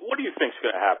 What do you think is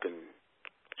going to happen,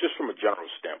 just from a general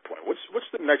standpoint? What's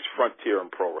the next frontier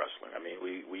in pro wrestling? I mean,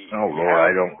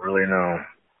 I don't really know.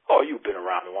 Oh, you've been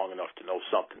around long enough to know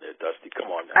something there, Dusty.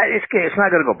 Come on now. It's not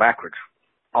going to go backwards.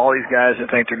 All these guys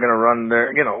that think they're going to run their,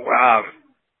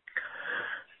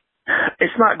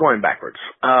 it's not going backwards.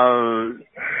 I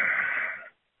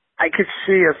could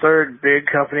see a third big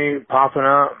company popping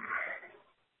up.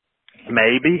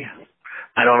 Maybe.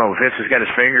 I don't know. Vince has got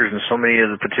his fingers in so many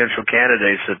of the potential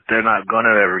candidates that they're not going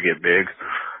to ever get big.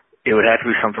 It would have to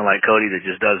be something like Cody that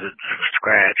just does it from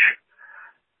scratch.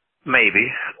 Maybe.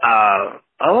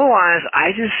 Otherwise,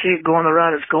 I just see it going the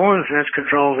route it's going. Vince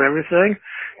controls everything.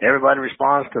 Everybody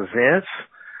responds to Vince.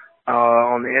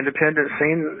 On the independent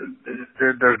scene,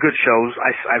 there's good shows.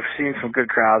 I've seen some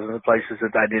good crowds in the places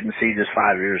that I didn't see just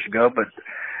 5 years ago, but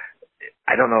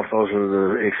I don't know if those are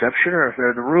the exception or if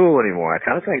they're the rule anymore. I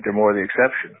kind of think they're more the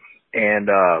exception. And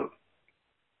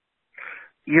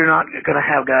you're not going to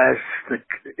have guys that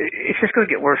it's just going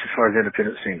to get worse as far as the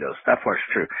independent scene goes. That part's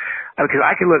true. Because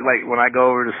I can look, like when I go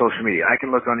over to social media, I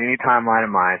can look on any timeline of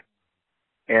mine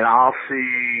and I'll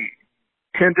see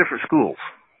 10 different schools.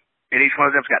 And each one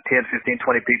of them's got 10, 15,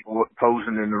 20 people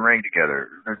posing in the ring together.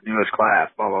 The newest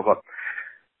class, blah, blah, blah.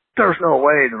 There's no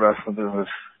way the wrestling business,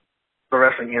 the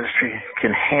wrestling industry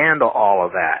can handle all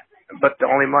of that. But the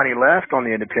only money left on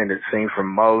the independent scene for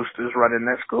most is running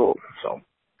that school. So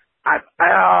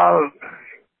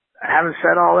having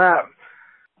said all that,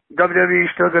 WWE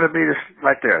is still going to be this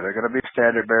right there. They're going to be a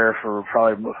standard bearer for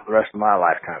probably the rest of my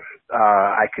lifetime.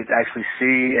 I could actually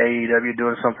see AEW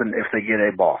doing something if they get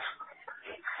a boss.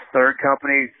 Third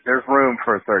company, there's room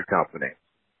for a third company.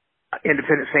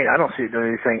 Independent scene, I don't see it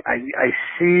doing anything. I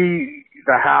see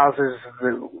the houses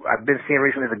that I've been seeing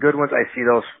recently, the good ones, I see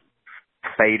those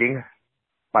fading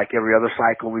like every other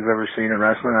cycle we've ever seen in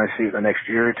wrestling. I see it the next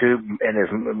year or two, and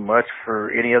as much for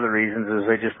any other reasons as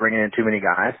they just bringing in too many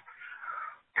guys.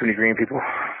 Too many green people.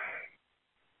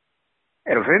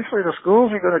 And eventually the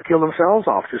schools are going to kill themselves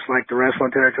off, just like the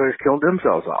wrestling territories killed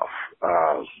themselves off.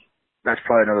 That's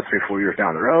probably another 3-4 years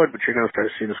down the road, but you're going to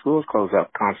start seeing the schools close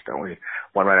up constantly,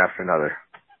 one right after another.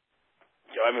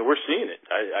 Yeah, I mean, we're seeing it.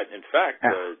 In fact,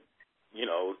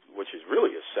 which is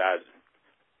really a sad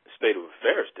state of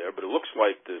affairs there, but it looks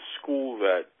like the school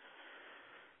that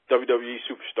WWE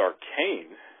superstar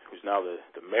Kane, who's now the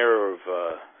mayor of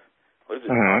what is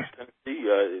it? Tennessee.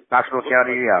 Knoxville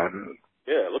County,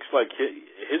 Yeah, it looks like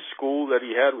his school that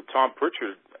he had with Tom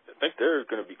Pritchard, I think they're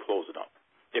going to be closing up,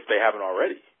 if they haven't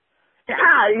already. Yeah.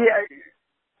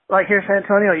 Like here in San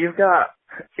Antonio,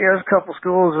 there's a couple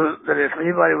schools that if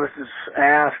anybody was to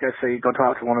ask, I'd say go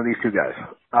talk to one of these two guys.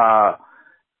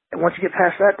 And once you get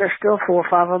past that, there's still 4 or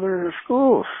 5 other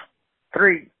schools.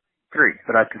 Three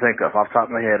that I can think of. Off the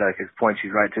top of my head, I could point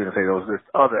you right to and say those. There's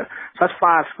other. So that's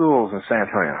 5 schools in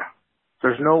San Antonio.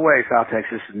 There's no way South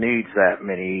Texas needs that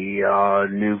many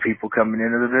new people coming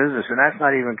into the business. And that's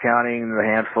not even counting the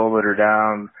handful that are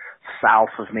down south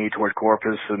of me toward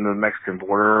Corpus and the Mexican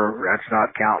border. That's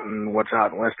not counting what's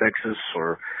out in West Texas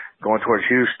or going towards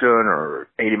Houston or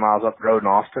 80 miles up the road in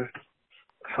Austin.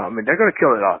 So, I mean, they're going to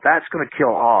kill it off. That's going to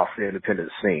kill off the independent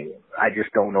scene. I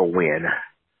just don't know when.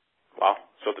 Wow.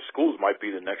 So the schools might be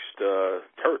the next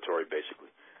territory, basically.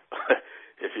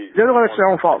 They're going to it's their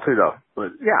own fault, too, though.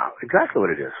 But, yeah, exactly what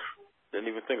it is. Didn't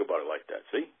even think about it like that.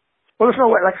 See? Well, there's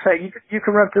no way. Like I say, you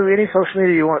can run through any social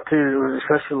media you want to,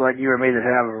 especially like you or me that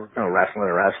have wrestling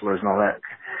and wrestlers and all that.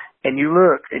 And you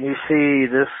look and you see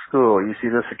this school, you see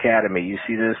this academy, you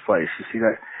see this place, you see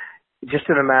that. Just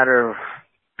in a matter of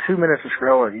 2 minutes of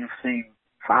scrolling, you see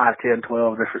 5, 10,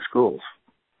 12 different schools.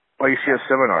 Or you see a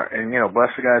seminar, and,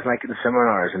 bless the guys making the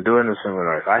seminars and doing the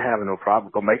seminars. I have no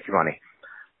problem. Go make your money.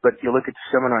 But you look at the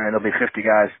seminar, and there'll be 50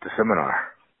 guys at the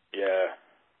seminar. Yeah.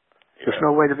 There's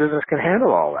no way the business can handle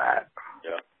all that.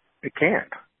 Yeah. It can't.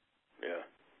 Yeah.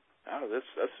 Oh, those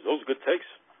are good takes.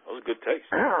 Those are good takes.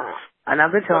 Yeah. And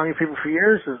I've been telling you people for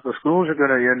years is the schools are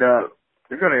going to end up,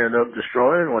 they're going to end up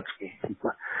destroying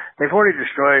they've already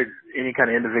destroyed any kind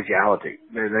of individuality.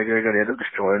 They're going to end up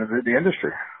destroying the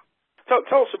industry.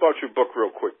 Tell us about your book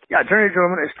real quick. Yeah, Journey to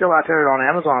Enjoyment is still out there on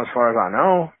Amazon as far as I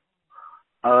know.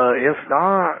 If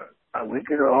not, we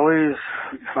could always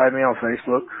find me on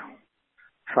Facebook,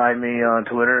 find me on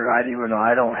Twitter. I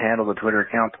don't handle the Twitter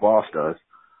account, the boss does.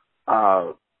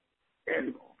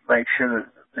 And make sure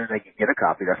that they can get a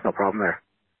copy. That's no problem there.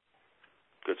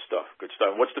 Good stuff. Good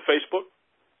stuff. What's the Facebook?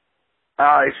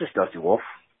 It's just Dusty Wolf.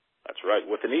 That's right,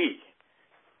 with an E.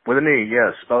 With an E,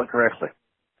 yes. Spell it correctly.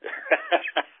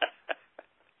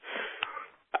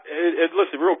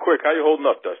 Listen, real quick, how you holding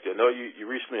up, Dusty? I know you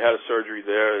recently had a surgery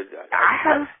there.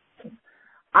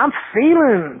 I'm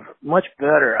feeling much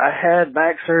better. I had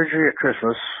back surgery at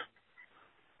Christmas.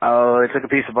 They took a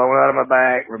piece of bone out of my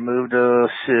back, removed a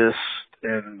cyst,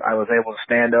 and I was able to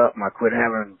stand up and I quit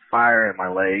having fire in my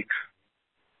legs.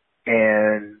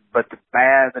 But the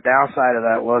downside of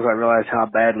that was I realized how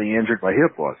badly injured my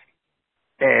hip was.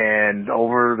 And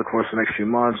over the course of the next few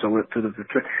months, I went through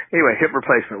anyway, hip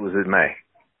replacement was in May.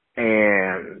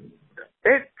 And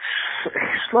it's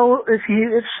slow, it's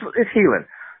healing.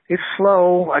 It's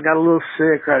slow. I got a little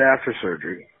sick right after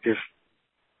surgery. Just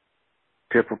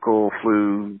typical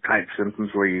flu type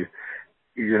symptoms where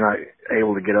you're not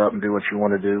able to get up and do what you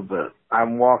want to do, but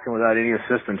I'm walking without any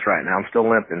assistance right now. I'm still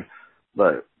limping,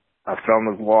 but I've thrown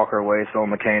the walker away,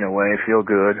 thrown the cane away, feel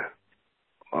good.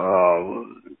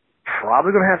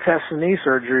 Probably going to have to have some knee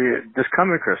surgery this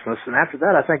coming Christmas, and after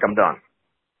that, I think I'm done.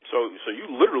 So you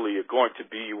literally are going to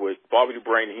be what Bobby the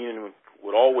Brain Heenan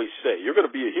would always say. You're going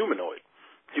to be a humanoid.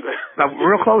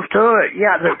 Real close to it.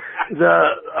 Yeah, the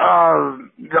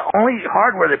only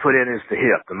hardware they put in is the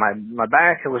hip. My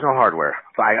back, there was no hardware.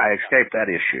 So I escaped that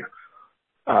issue.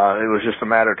 It was just a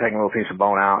matter of taking a little piece of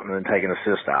bone out and then taking a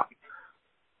cyst out.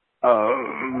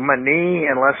 My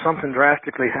knee, unless something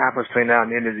drastically happens between now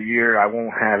and the end of the year, I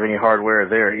won't have any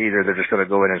hardware there either. They're just going to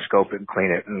go in and scope it and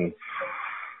clean it and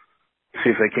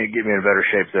see if they can't get me in a better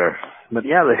shape there. But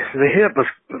yeah, the hip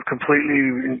was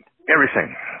completely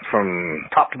everything from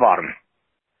top to bottom.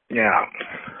 Yeah.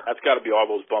 That's got to be all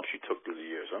those bumps you took through the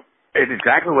years, huh? It's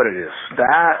exactly what it is.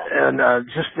 That and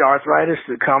just the arthritis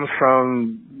that comes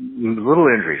from little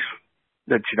injuries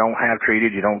that you don't have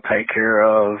treated, you don't take care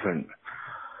of, and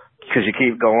because you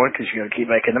keep going, because you got to keep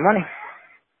making the money.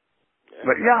 Yeah.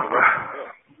 But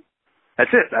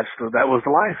that's it. That was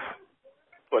the life.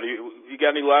 But you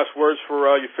got any last words for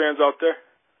your fans out there?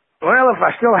 Well, if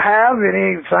I still have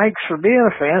any, thanks for being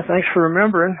a fan. Thanks for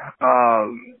remembering.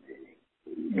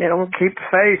 Keep the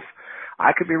faith.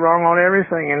 I could be wrong on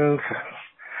everything, and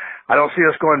I don't see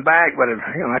us going back, but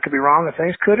I could be wrong and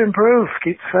things could improve.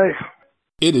 Keep the faith.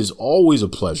 It is always a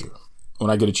pleasure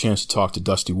when I get a chance to talk to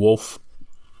Dusty Wolfe.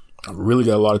 I really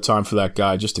got a lot of time for that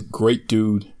guy. Just a great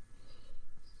dude.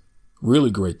 Really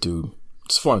great dude.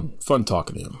 It's fun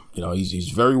talking to him. He's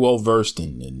very well versed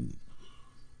in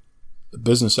the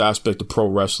business aspect of pro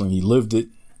wrestling. He lived it,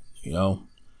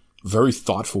 very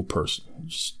thoughtful person.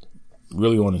 Just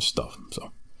really on his stuff.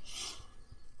 So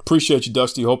appreciate you,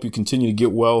 Dusty. Hope you continue to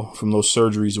get well from those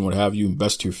surgeries and what have you, and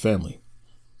best to your family.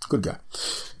 Good guy.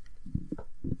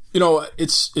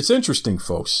 It's interesting,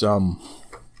 folks.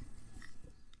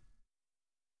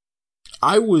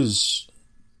 I was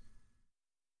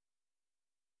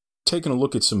taking a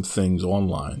look at some things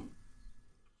online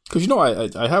because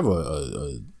I have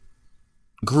a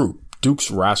group,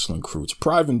 Duke's Wrestling Crew.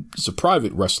 It's a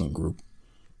private wrestling group.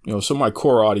 Some of my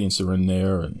core audience are in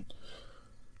there, and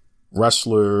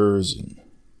wrestlers and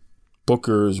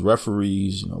bookers,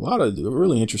 referees, a lot of a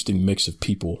really interesting mix of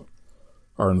people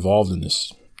are involved in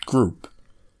this group.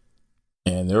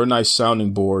 And they're a nice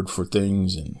sounding board for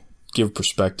things and give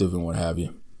perspective and what have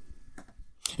you.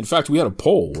 In fact, we had a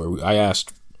poll where I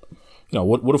asked,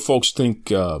 what do folks think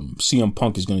CM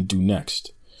Punk is going to do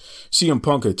next? CM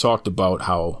Punk had talked about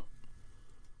how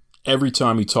every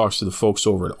time he talks to the folks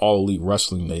over at All Elite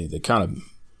Wrestling, they kind of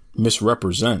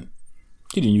misrepresent.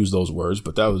 He didn't use those words,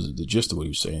 but that was the gist of what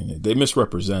he was saying. They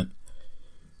misrepresent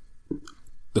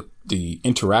the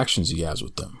interactions he has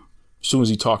with them. As soon as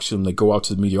he talks to them, they go out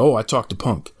to the media. Oh, I talked to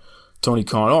Punk. Tony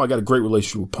Khan. Oh, I got a great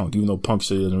relationship with Punk, even though Punk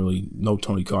said he doesn't really know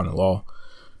Tony Khan at all.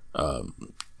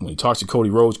 When he talks to Cody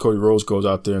Rhodes goes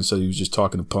out there and says he was just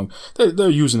talking to Punk. They're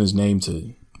using his name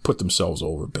to put themselves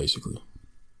over, basically.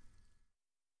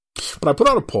 But I put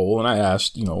out a poll and I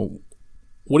asked,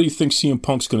 what do you think CM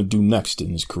Punk's going to do next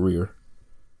in his career?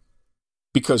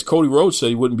 Because Cody Rhodes said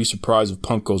he wouldn't be surprised if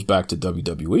Punk goes back to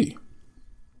WWE.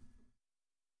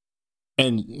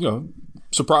 And,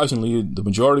 surprisingly, the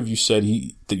majority of you said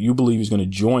that you believe he's going to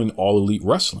join All Elite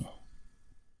Wrestling.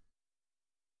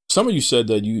 Some of you said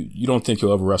that you don't think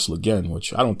he'll ever wrestle again,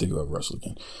 which I don't think he'll ever wrestle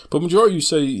again. But the majority of you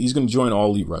say he's going to join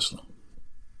All Elite Wrestling.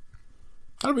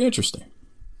 That'll be interesting.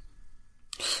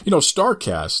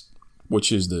 StarCast,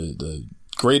 which is the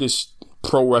greatest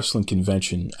pro wrestling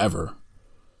convention ever,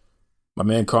 my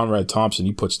man Conrad Thompson,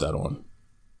 he puts that on.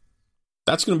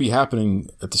 That's going to be happening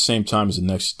at the same time as the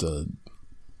next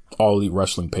All Elite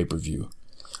Wrestling pay-per-view.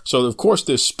 So, of course,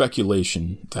 there's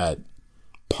speculation that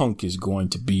Punk is going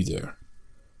to be there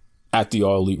at the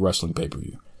All Elite Wrestling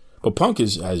pay-per-view. But Punk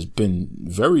has been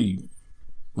very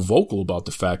vocal about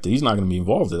the fact that he's not going to be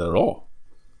involved in that at all.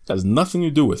 It has nothing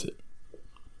to do with it.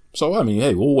 So,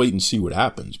 hey, we'll wait and see what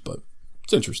happens, but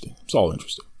it's interesting. It's all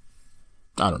interesting.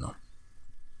 I don't know.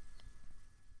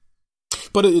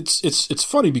 But it's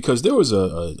funny because there was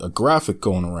a graphic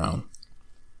going around.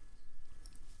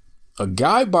 A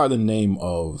guy by the name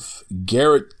of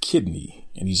Garrett Kidney,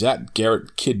 and he's at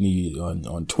Garrett Kidney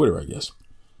on Twitter, I guess.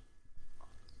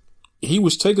 He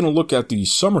was taking a look at the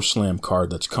SummerSlam card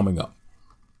that's coming up.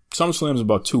 SummerSlam is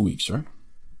about 2 weeks, right?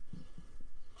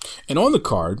 And on the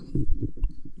card,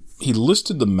 he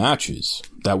listed the matches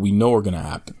that we know are going to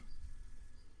happen.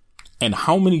 And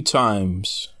how many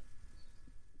times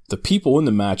the people in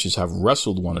the matches have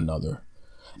wrestled one another.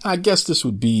 I guess this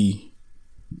would be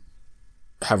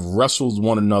have wrestled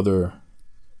one another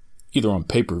either on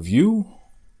pay-per-view,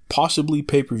 possibly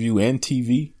pay-per-view and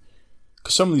TV.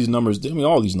 Because some of these numbers,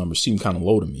 all these numbers seem kind of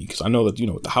low to me. Because I know that,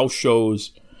 with the house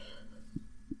shows,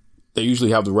 they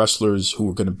usually have the wrestlers who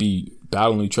are going to be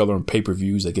battling each other on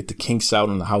pay-per-views. They get the kinks out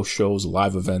on the house shows,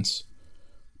 live events.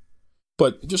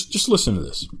 But just listen to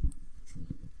this.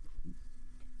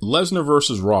 Lesnar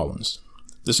versus Rollins.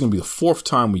 This is going to be the 4th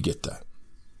time we get that.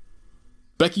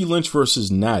 Becky Lynch versus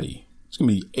Natty. It's going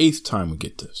to be the 8th time we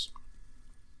get this.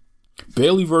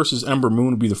 Bayley versus Ember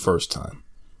Moon will be the 1st time.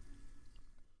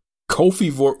 Kofi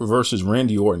versus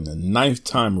Randy Orton, the 9th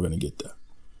time we're going to get that.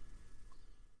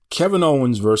 Kevin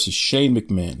Owens versus Shane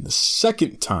McMahon, the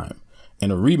 2nd time,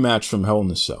 and a rematch from Hell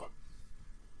in a Cell.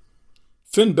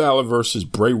 Finn Balor versus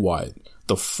Bray Wyatt,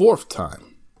 the 4th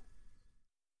time.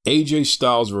 AJ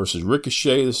Styles versus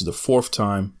Ricochet. This is the 4th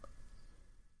time.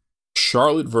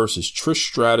 Charlotte versus Trish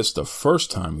Stratus, the 1st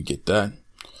time we get that.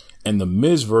 And The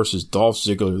Miz versus Dolph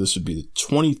Ziggler. This would be the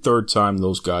 23rd time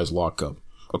those guys lock up,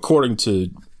 according to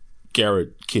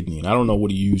Garrett Kidney. And I don't know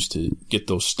what he used to get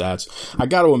those stats. I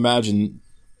got to imagine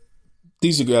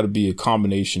these have got to be a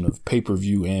combination of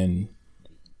pay-per-view and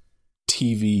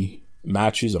TV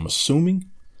matches, I'm assuming.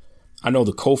 I know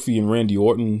the Kofi and Randy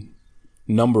Orton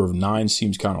number of 9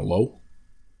 seems kind of low,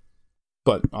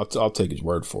 but I'll take his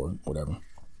word for it, whatever.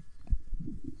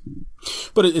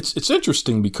 But it's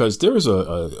interesting because there is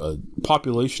a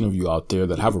population of you out there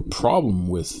that have a problem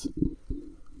with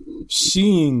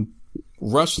seeing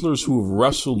wrestlers who have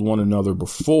wrestled one another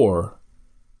before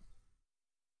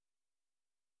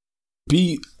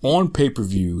be on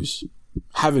pay-per-views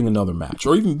having another match,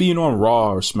 or even being on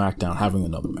Raw or SmackDown having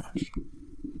another match.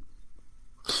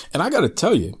 And I got to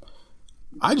tell you,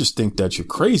 I just think that you're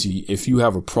crazy if you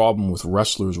have a problem with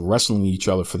wrestlers wrestling each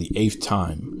other for the 8th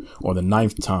time or the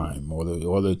 9th time or the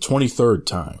 23rd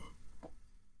time.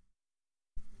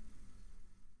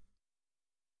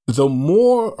 The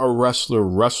more a wrestler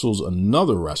wrestles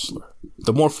another wrestler,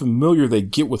 the more familiar they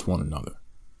get with one another.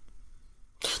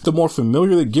 The more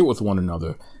familiar they get with one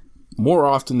another, more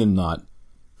often than not,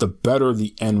 the better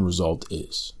the end result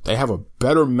is. They have a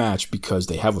better match because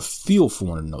they have a feel for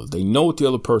one another. They know what the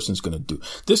other person's going to do.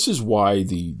 This is why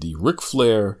the Ric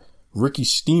Flair, Ricky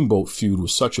Steamboat feud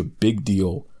was such a big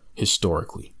deal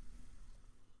historically.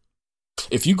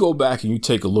 If you go back and you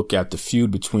take a look at the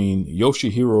feud between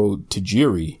Yoshihiro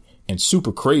Tajiri and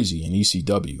Super Crazy in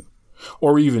ECW,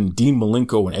 or even Dean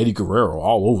Malenko and Eddie Guerrero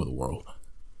all over the world,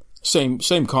 same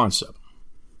concept.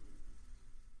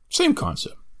 Same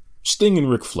concept. Sting and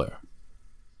Ric Flair.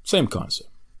 Same concept.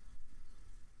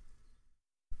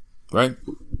 Right?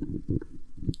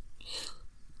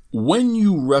 When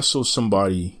you wrestle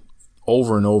somebody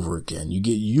over and over again, you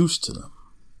get used to them.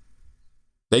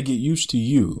 They get used to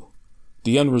you.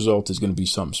 The end result is going to be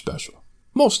something special.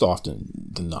 Most often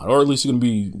than not. Or at least it's going to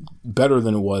be better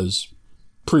than it was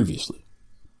previously.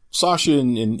 Sasha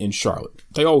and Charlotte,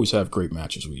 they always have great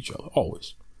matches with each other.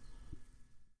 Always.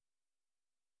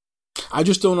 I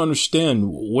just don't understand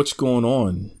what's going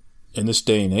on in this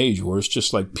day and age where it's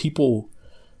just like people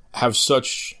have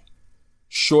such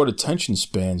short attention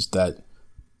spans that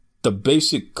the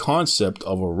basic concept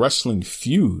of a wrestling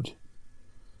feud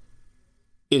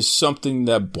is something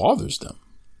that bothers them.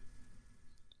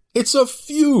 It's a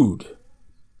feud.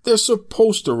 They're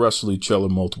supposed to wrestle each other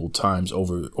multiple times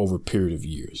over a period of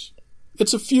years.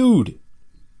 It's a feud.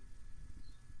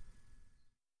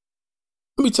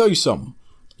 Let me tell you something.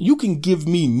 You can give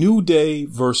me New Day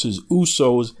versus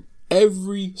Usos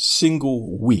every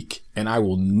single week, and I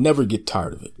will never get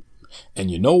tired of it. And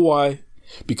you know why?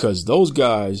 Because those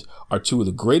guys are two of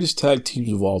the greatest tag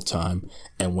teams of all time,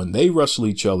 and when they wrestle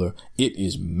each other, it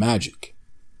is magic.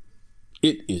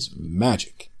 It is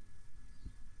magic.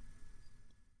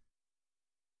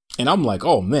 And I'm like,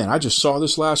 oh man, I just saw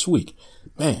this last week.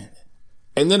 Man.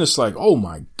 And then it's like, oh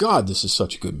my God, this is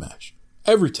such a good match.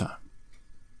 Every time.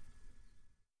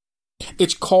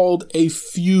 It's called a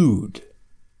feud.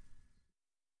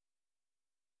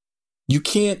 You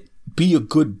can't be a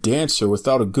good dancer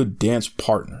without a good dance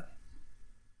partner.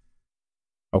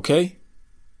 Okay?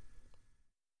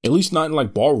 At least not in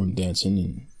like ballroom dancing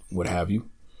and what have you.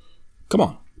 Come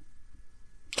on.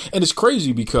 And it's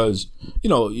crazy because, you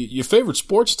know, your favorite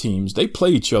sports teams, they play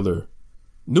each other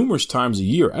numerous times a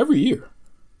year, every year.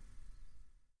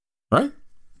 Right?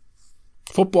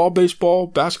 Football, baseball,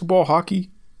 basketball, hockey,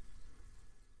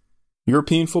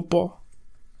 European football.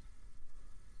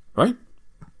 Right?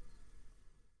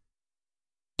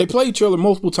 They play each other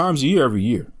multiple times a year, every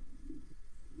year.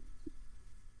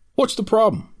 What's the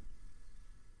problem?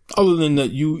 Other than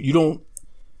that you don't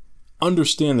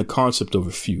understand the concept of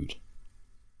a feud.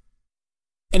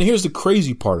 And here's the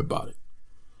crazy part about it.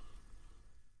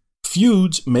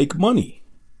 Feuds make money.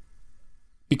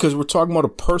 Because we're talking about a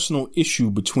personal issue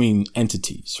between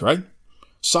entities, right?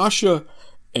 Sasha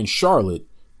and Charlotte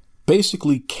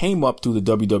basically came up through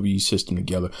the WWE system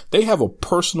together. They have a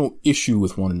personal issue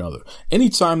with one another.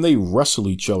 Anytime they wrestle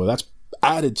each other, that's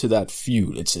added to that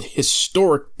feud. It's a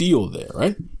historic deal there,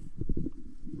 right?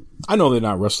 I know they're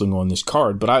not wrestling on this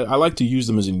card, but I like to use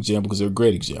them as an example because they're a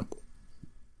great example.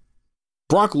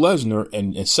 Brock Lesnar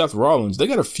and Seth Rollins, they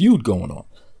got a feud going on.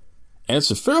 And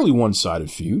it's a fairly one-sided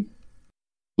feud.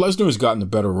 Lesnar has gotten the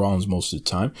better of Rollins most of the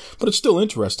time, but it's still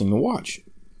interesting to watch.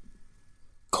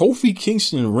 Kofi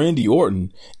Kingston and Randy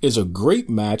Orton is a great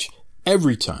match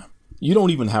every time. You don't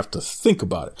even have to think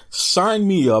about it. Sign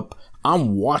me up.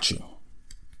 I'm watching.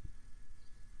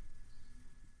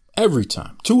 Every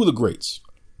time. Two of the greats.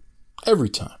 Every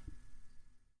time.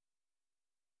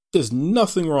 There's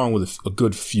nothing wrong with a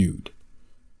good feud.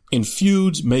 And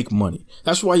feuds make money.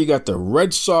 That's why you got the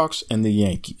Red Sox and the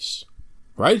Yankees.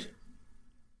 Right?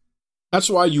 That's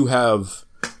why you have,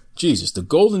 the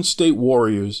Golden State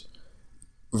Warriors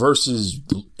versus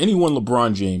anyone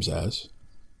LeBron James has.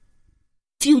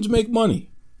 Feuds make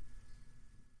money.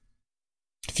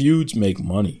 Feuds make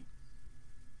money.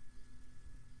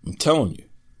 I'm telling you.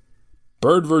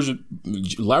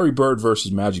 Larry Bird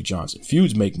versus Magic Johnson.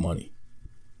 Feuds make money.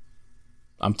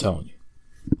 I'm telling you.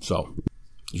 So,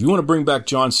 if you want to bring back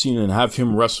John Cena and have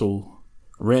him wrestle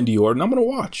Randy Orton, I'm going to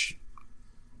watch.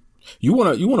 You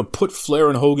want to put Flair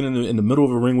and Hogan in the middle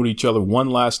of a ring with each other one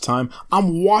last time?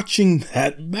 I'm watching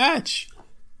that match.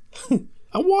 I'm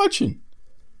watching.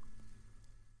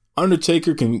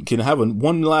 Undertaker can have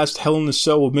one last Hell in a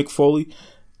Cell with Mick Foley.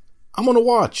 I'm going to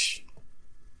watch.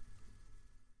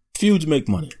 Feuds make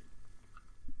money.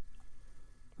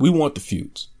 We want the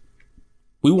feuds.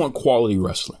 We want quality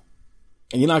wrestling.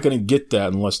 And you're not going to get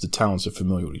that unless the talents are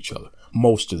familiar with each other,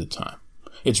 most of the time.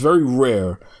 It's very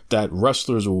rare that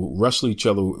wrestlers will wrestle each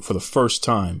other for the first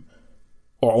time,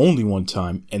 or only one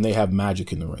time, and they have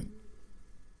magic in the ring.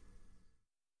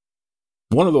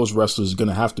 One of those wrestlers is going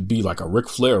to have to be like a Ric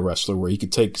Flair wrestler, where he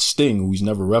could take Sting, who he's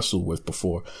never wrestled with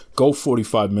before, go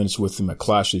 45 minutes with him at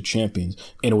Clash of the Champions,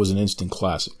 and it was an instant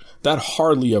classic. That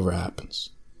hardly ever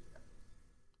happens.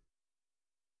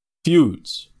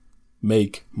 Feuds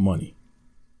make money.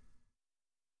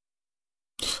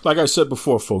 Like I said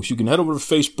before, folks, you can head over to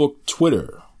Facebook,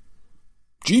 Twitter,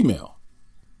 Gmail.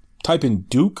 Type in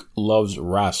Duke Loves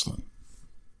Wrestling.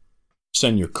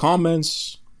 Send your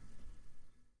comments.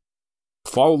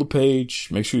 Follow the page.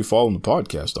 Make sure you follow the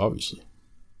podcast, obviously.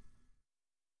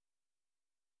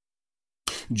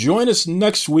 Join us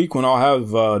next week when I'll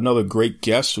have another great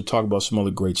guest. We'll talk about some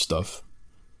other great stuff.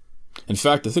 In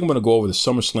fact, I think I'm going to go over the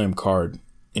SummerSlam card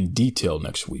in detail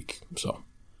next week. So,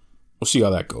 we'll see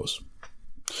how that goes.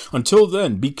 Until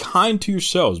then, be kind to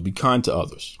yourselves. Be kind to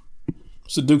others.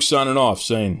 It's the Duke signing off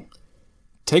saying,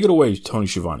 take it away, Tony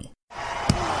Schiavone.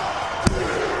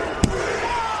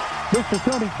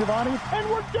 Mr. Tony Schiavone, and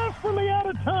we're desperately out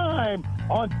of time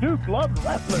on Duke Loves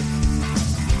Wrestling.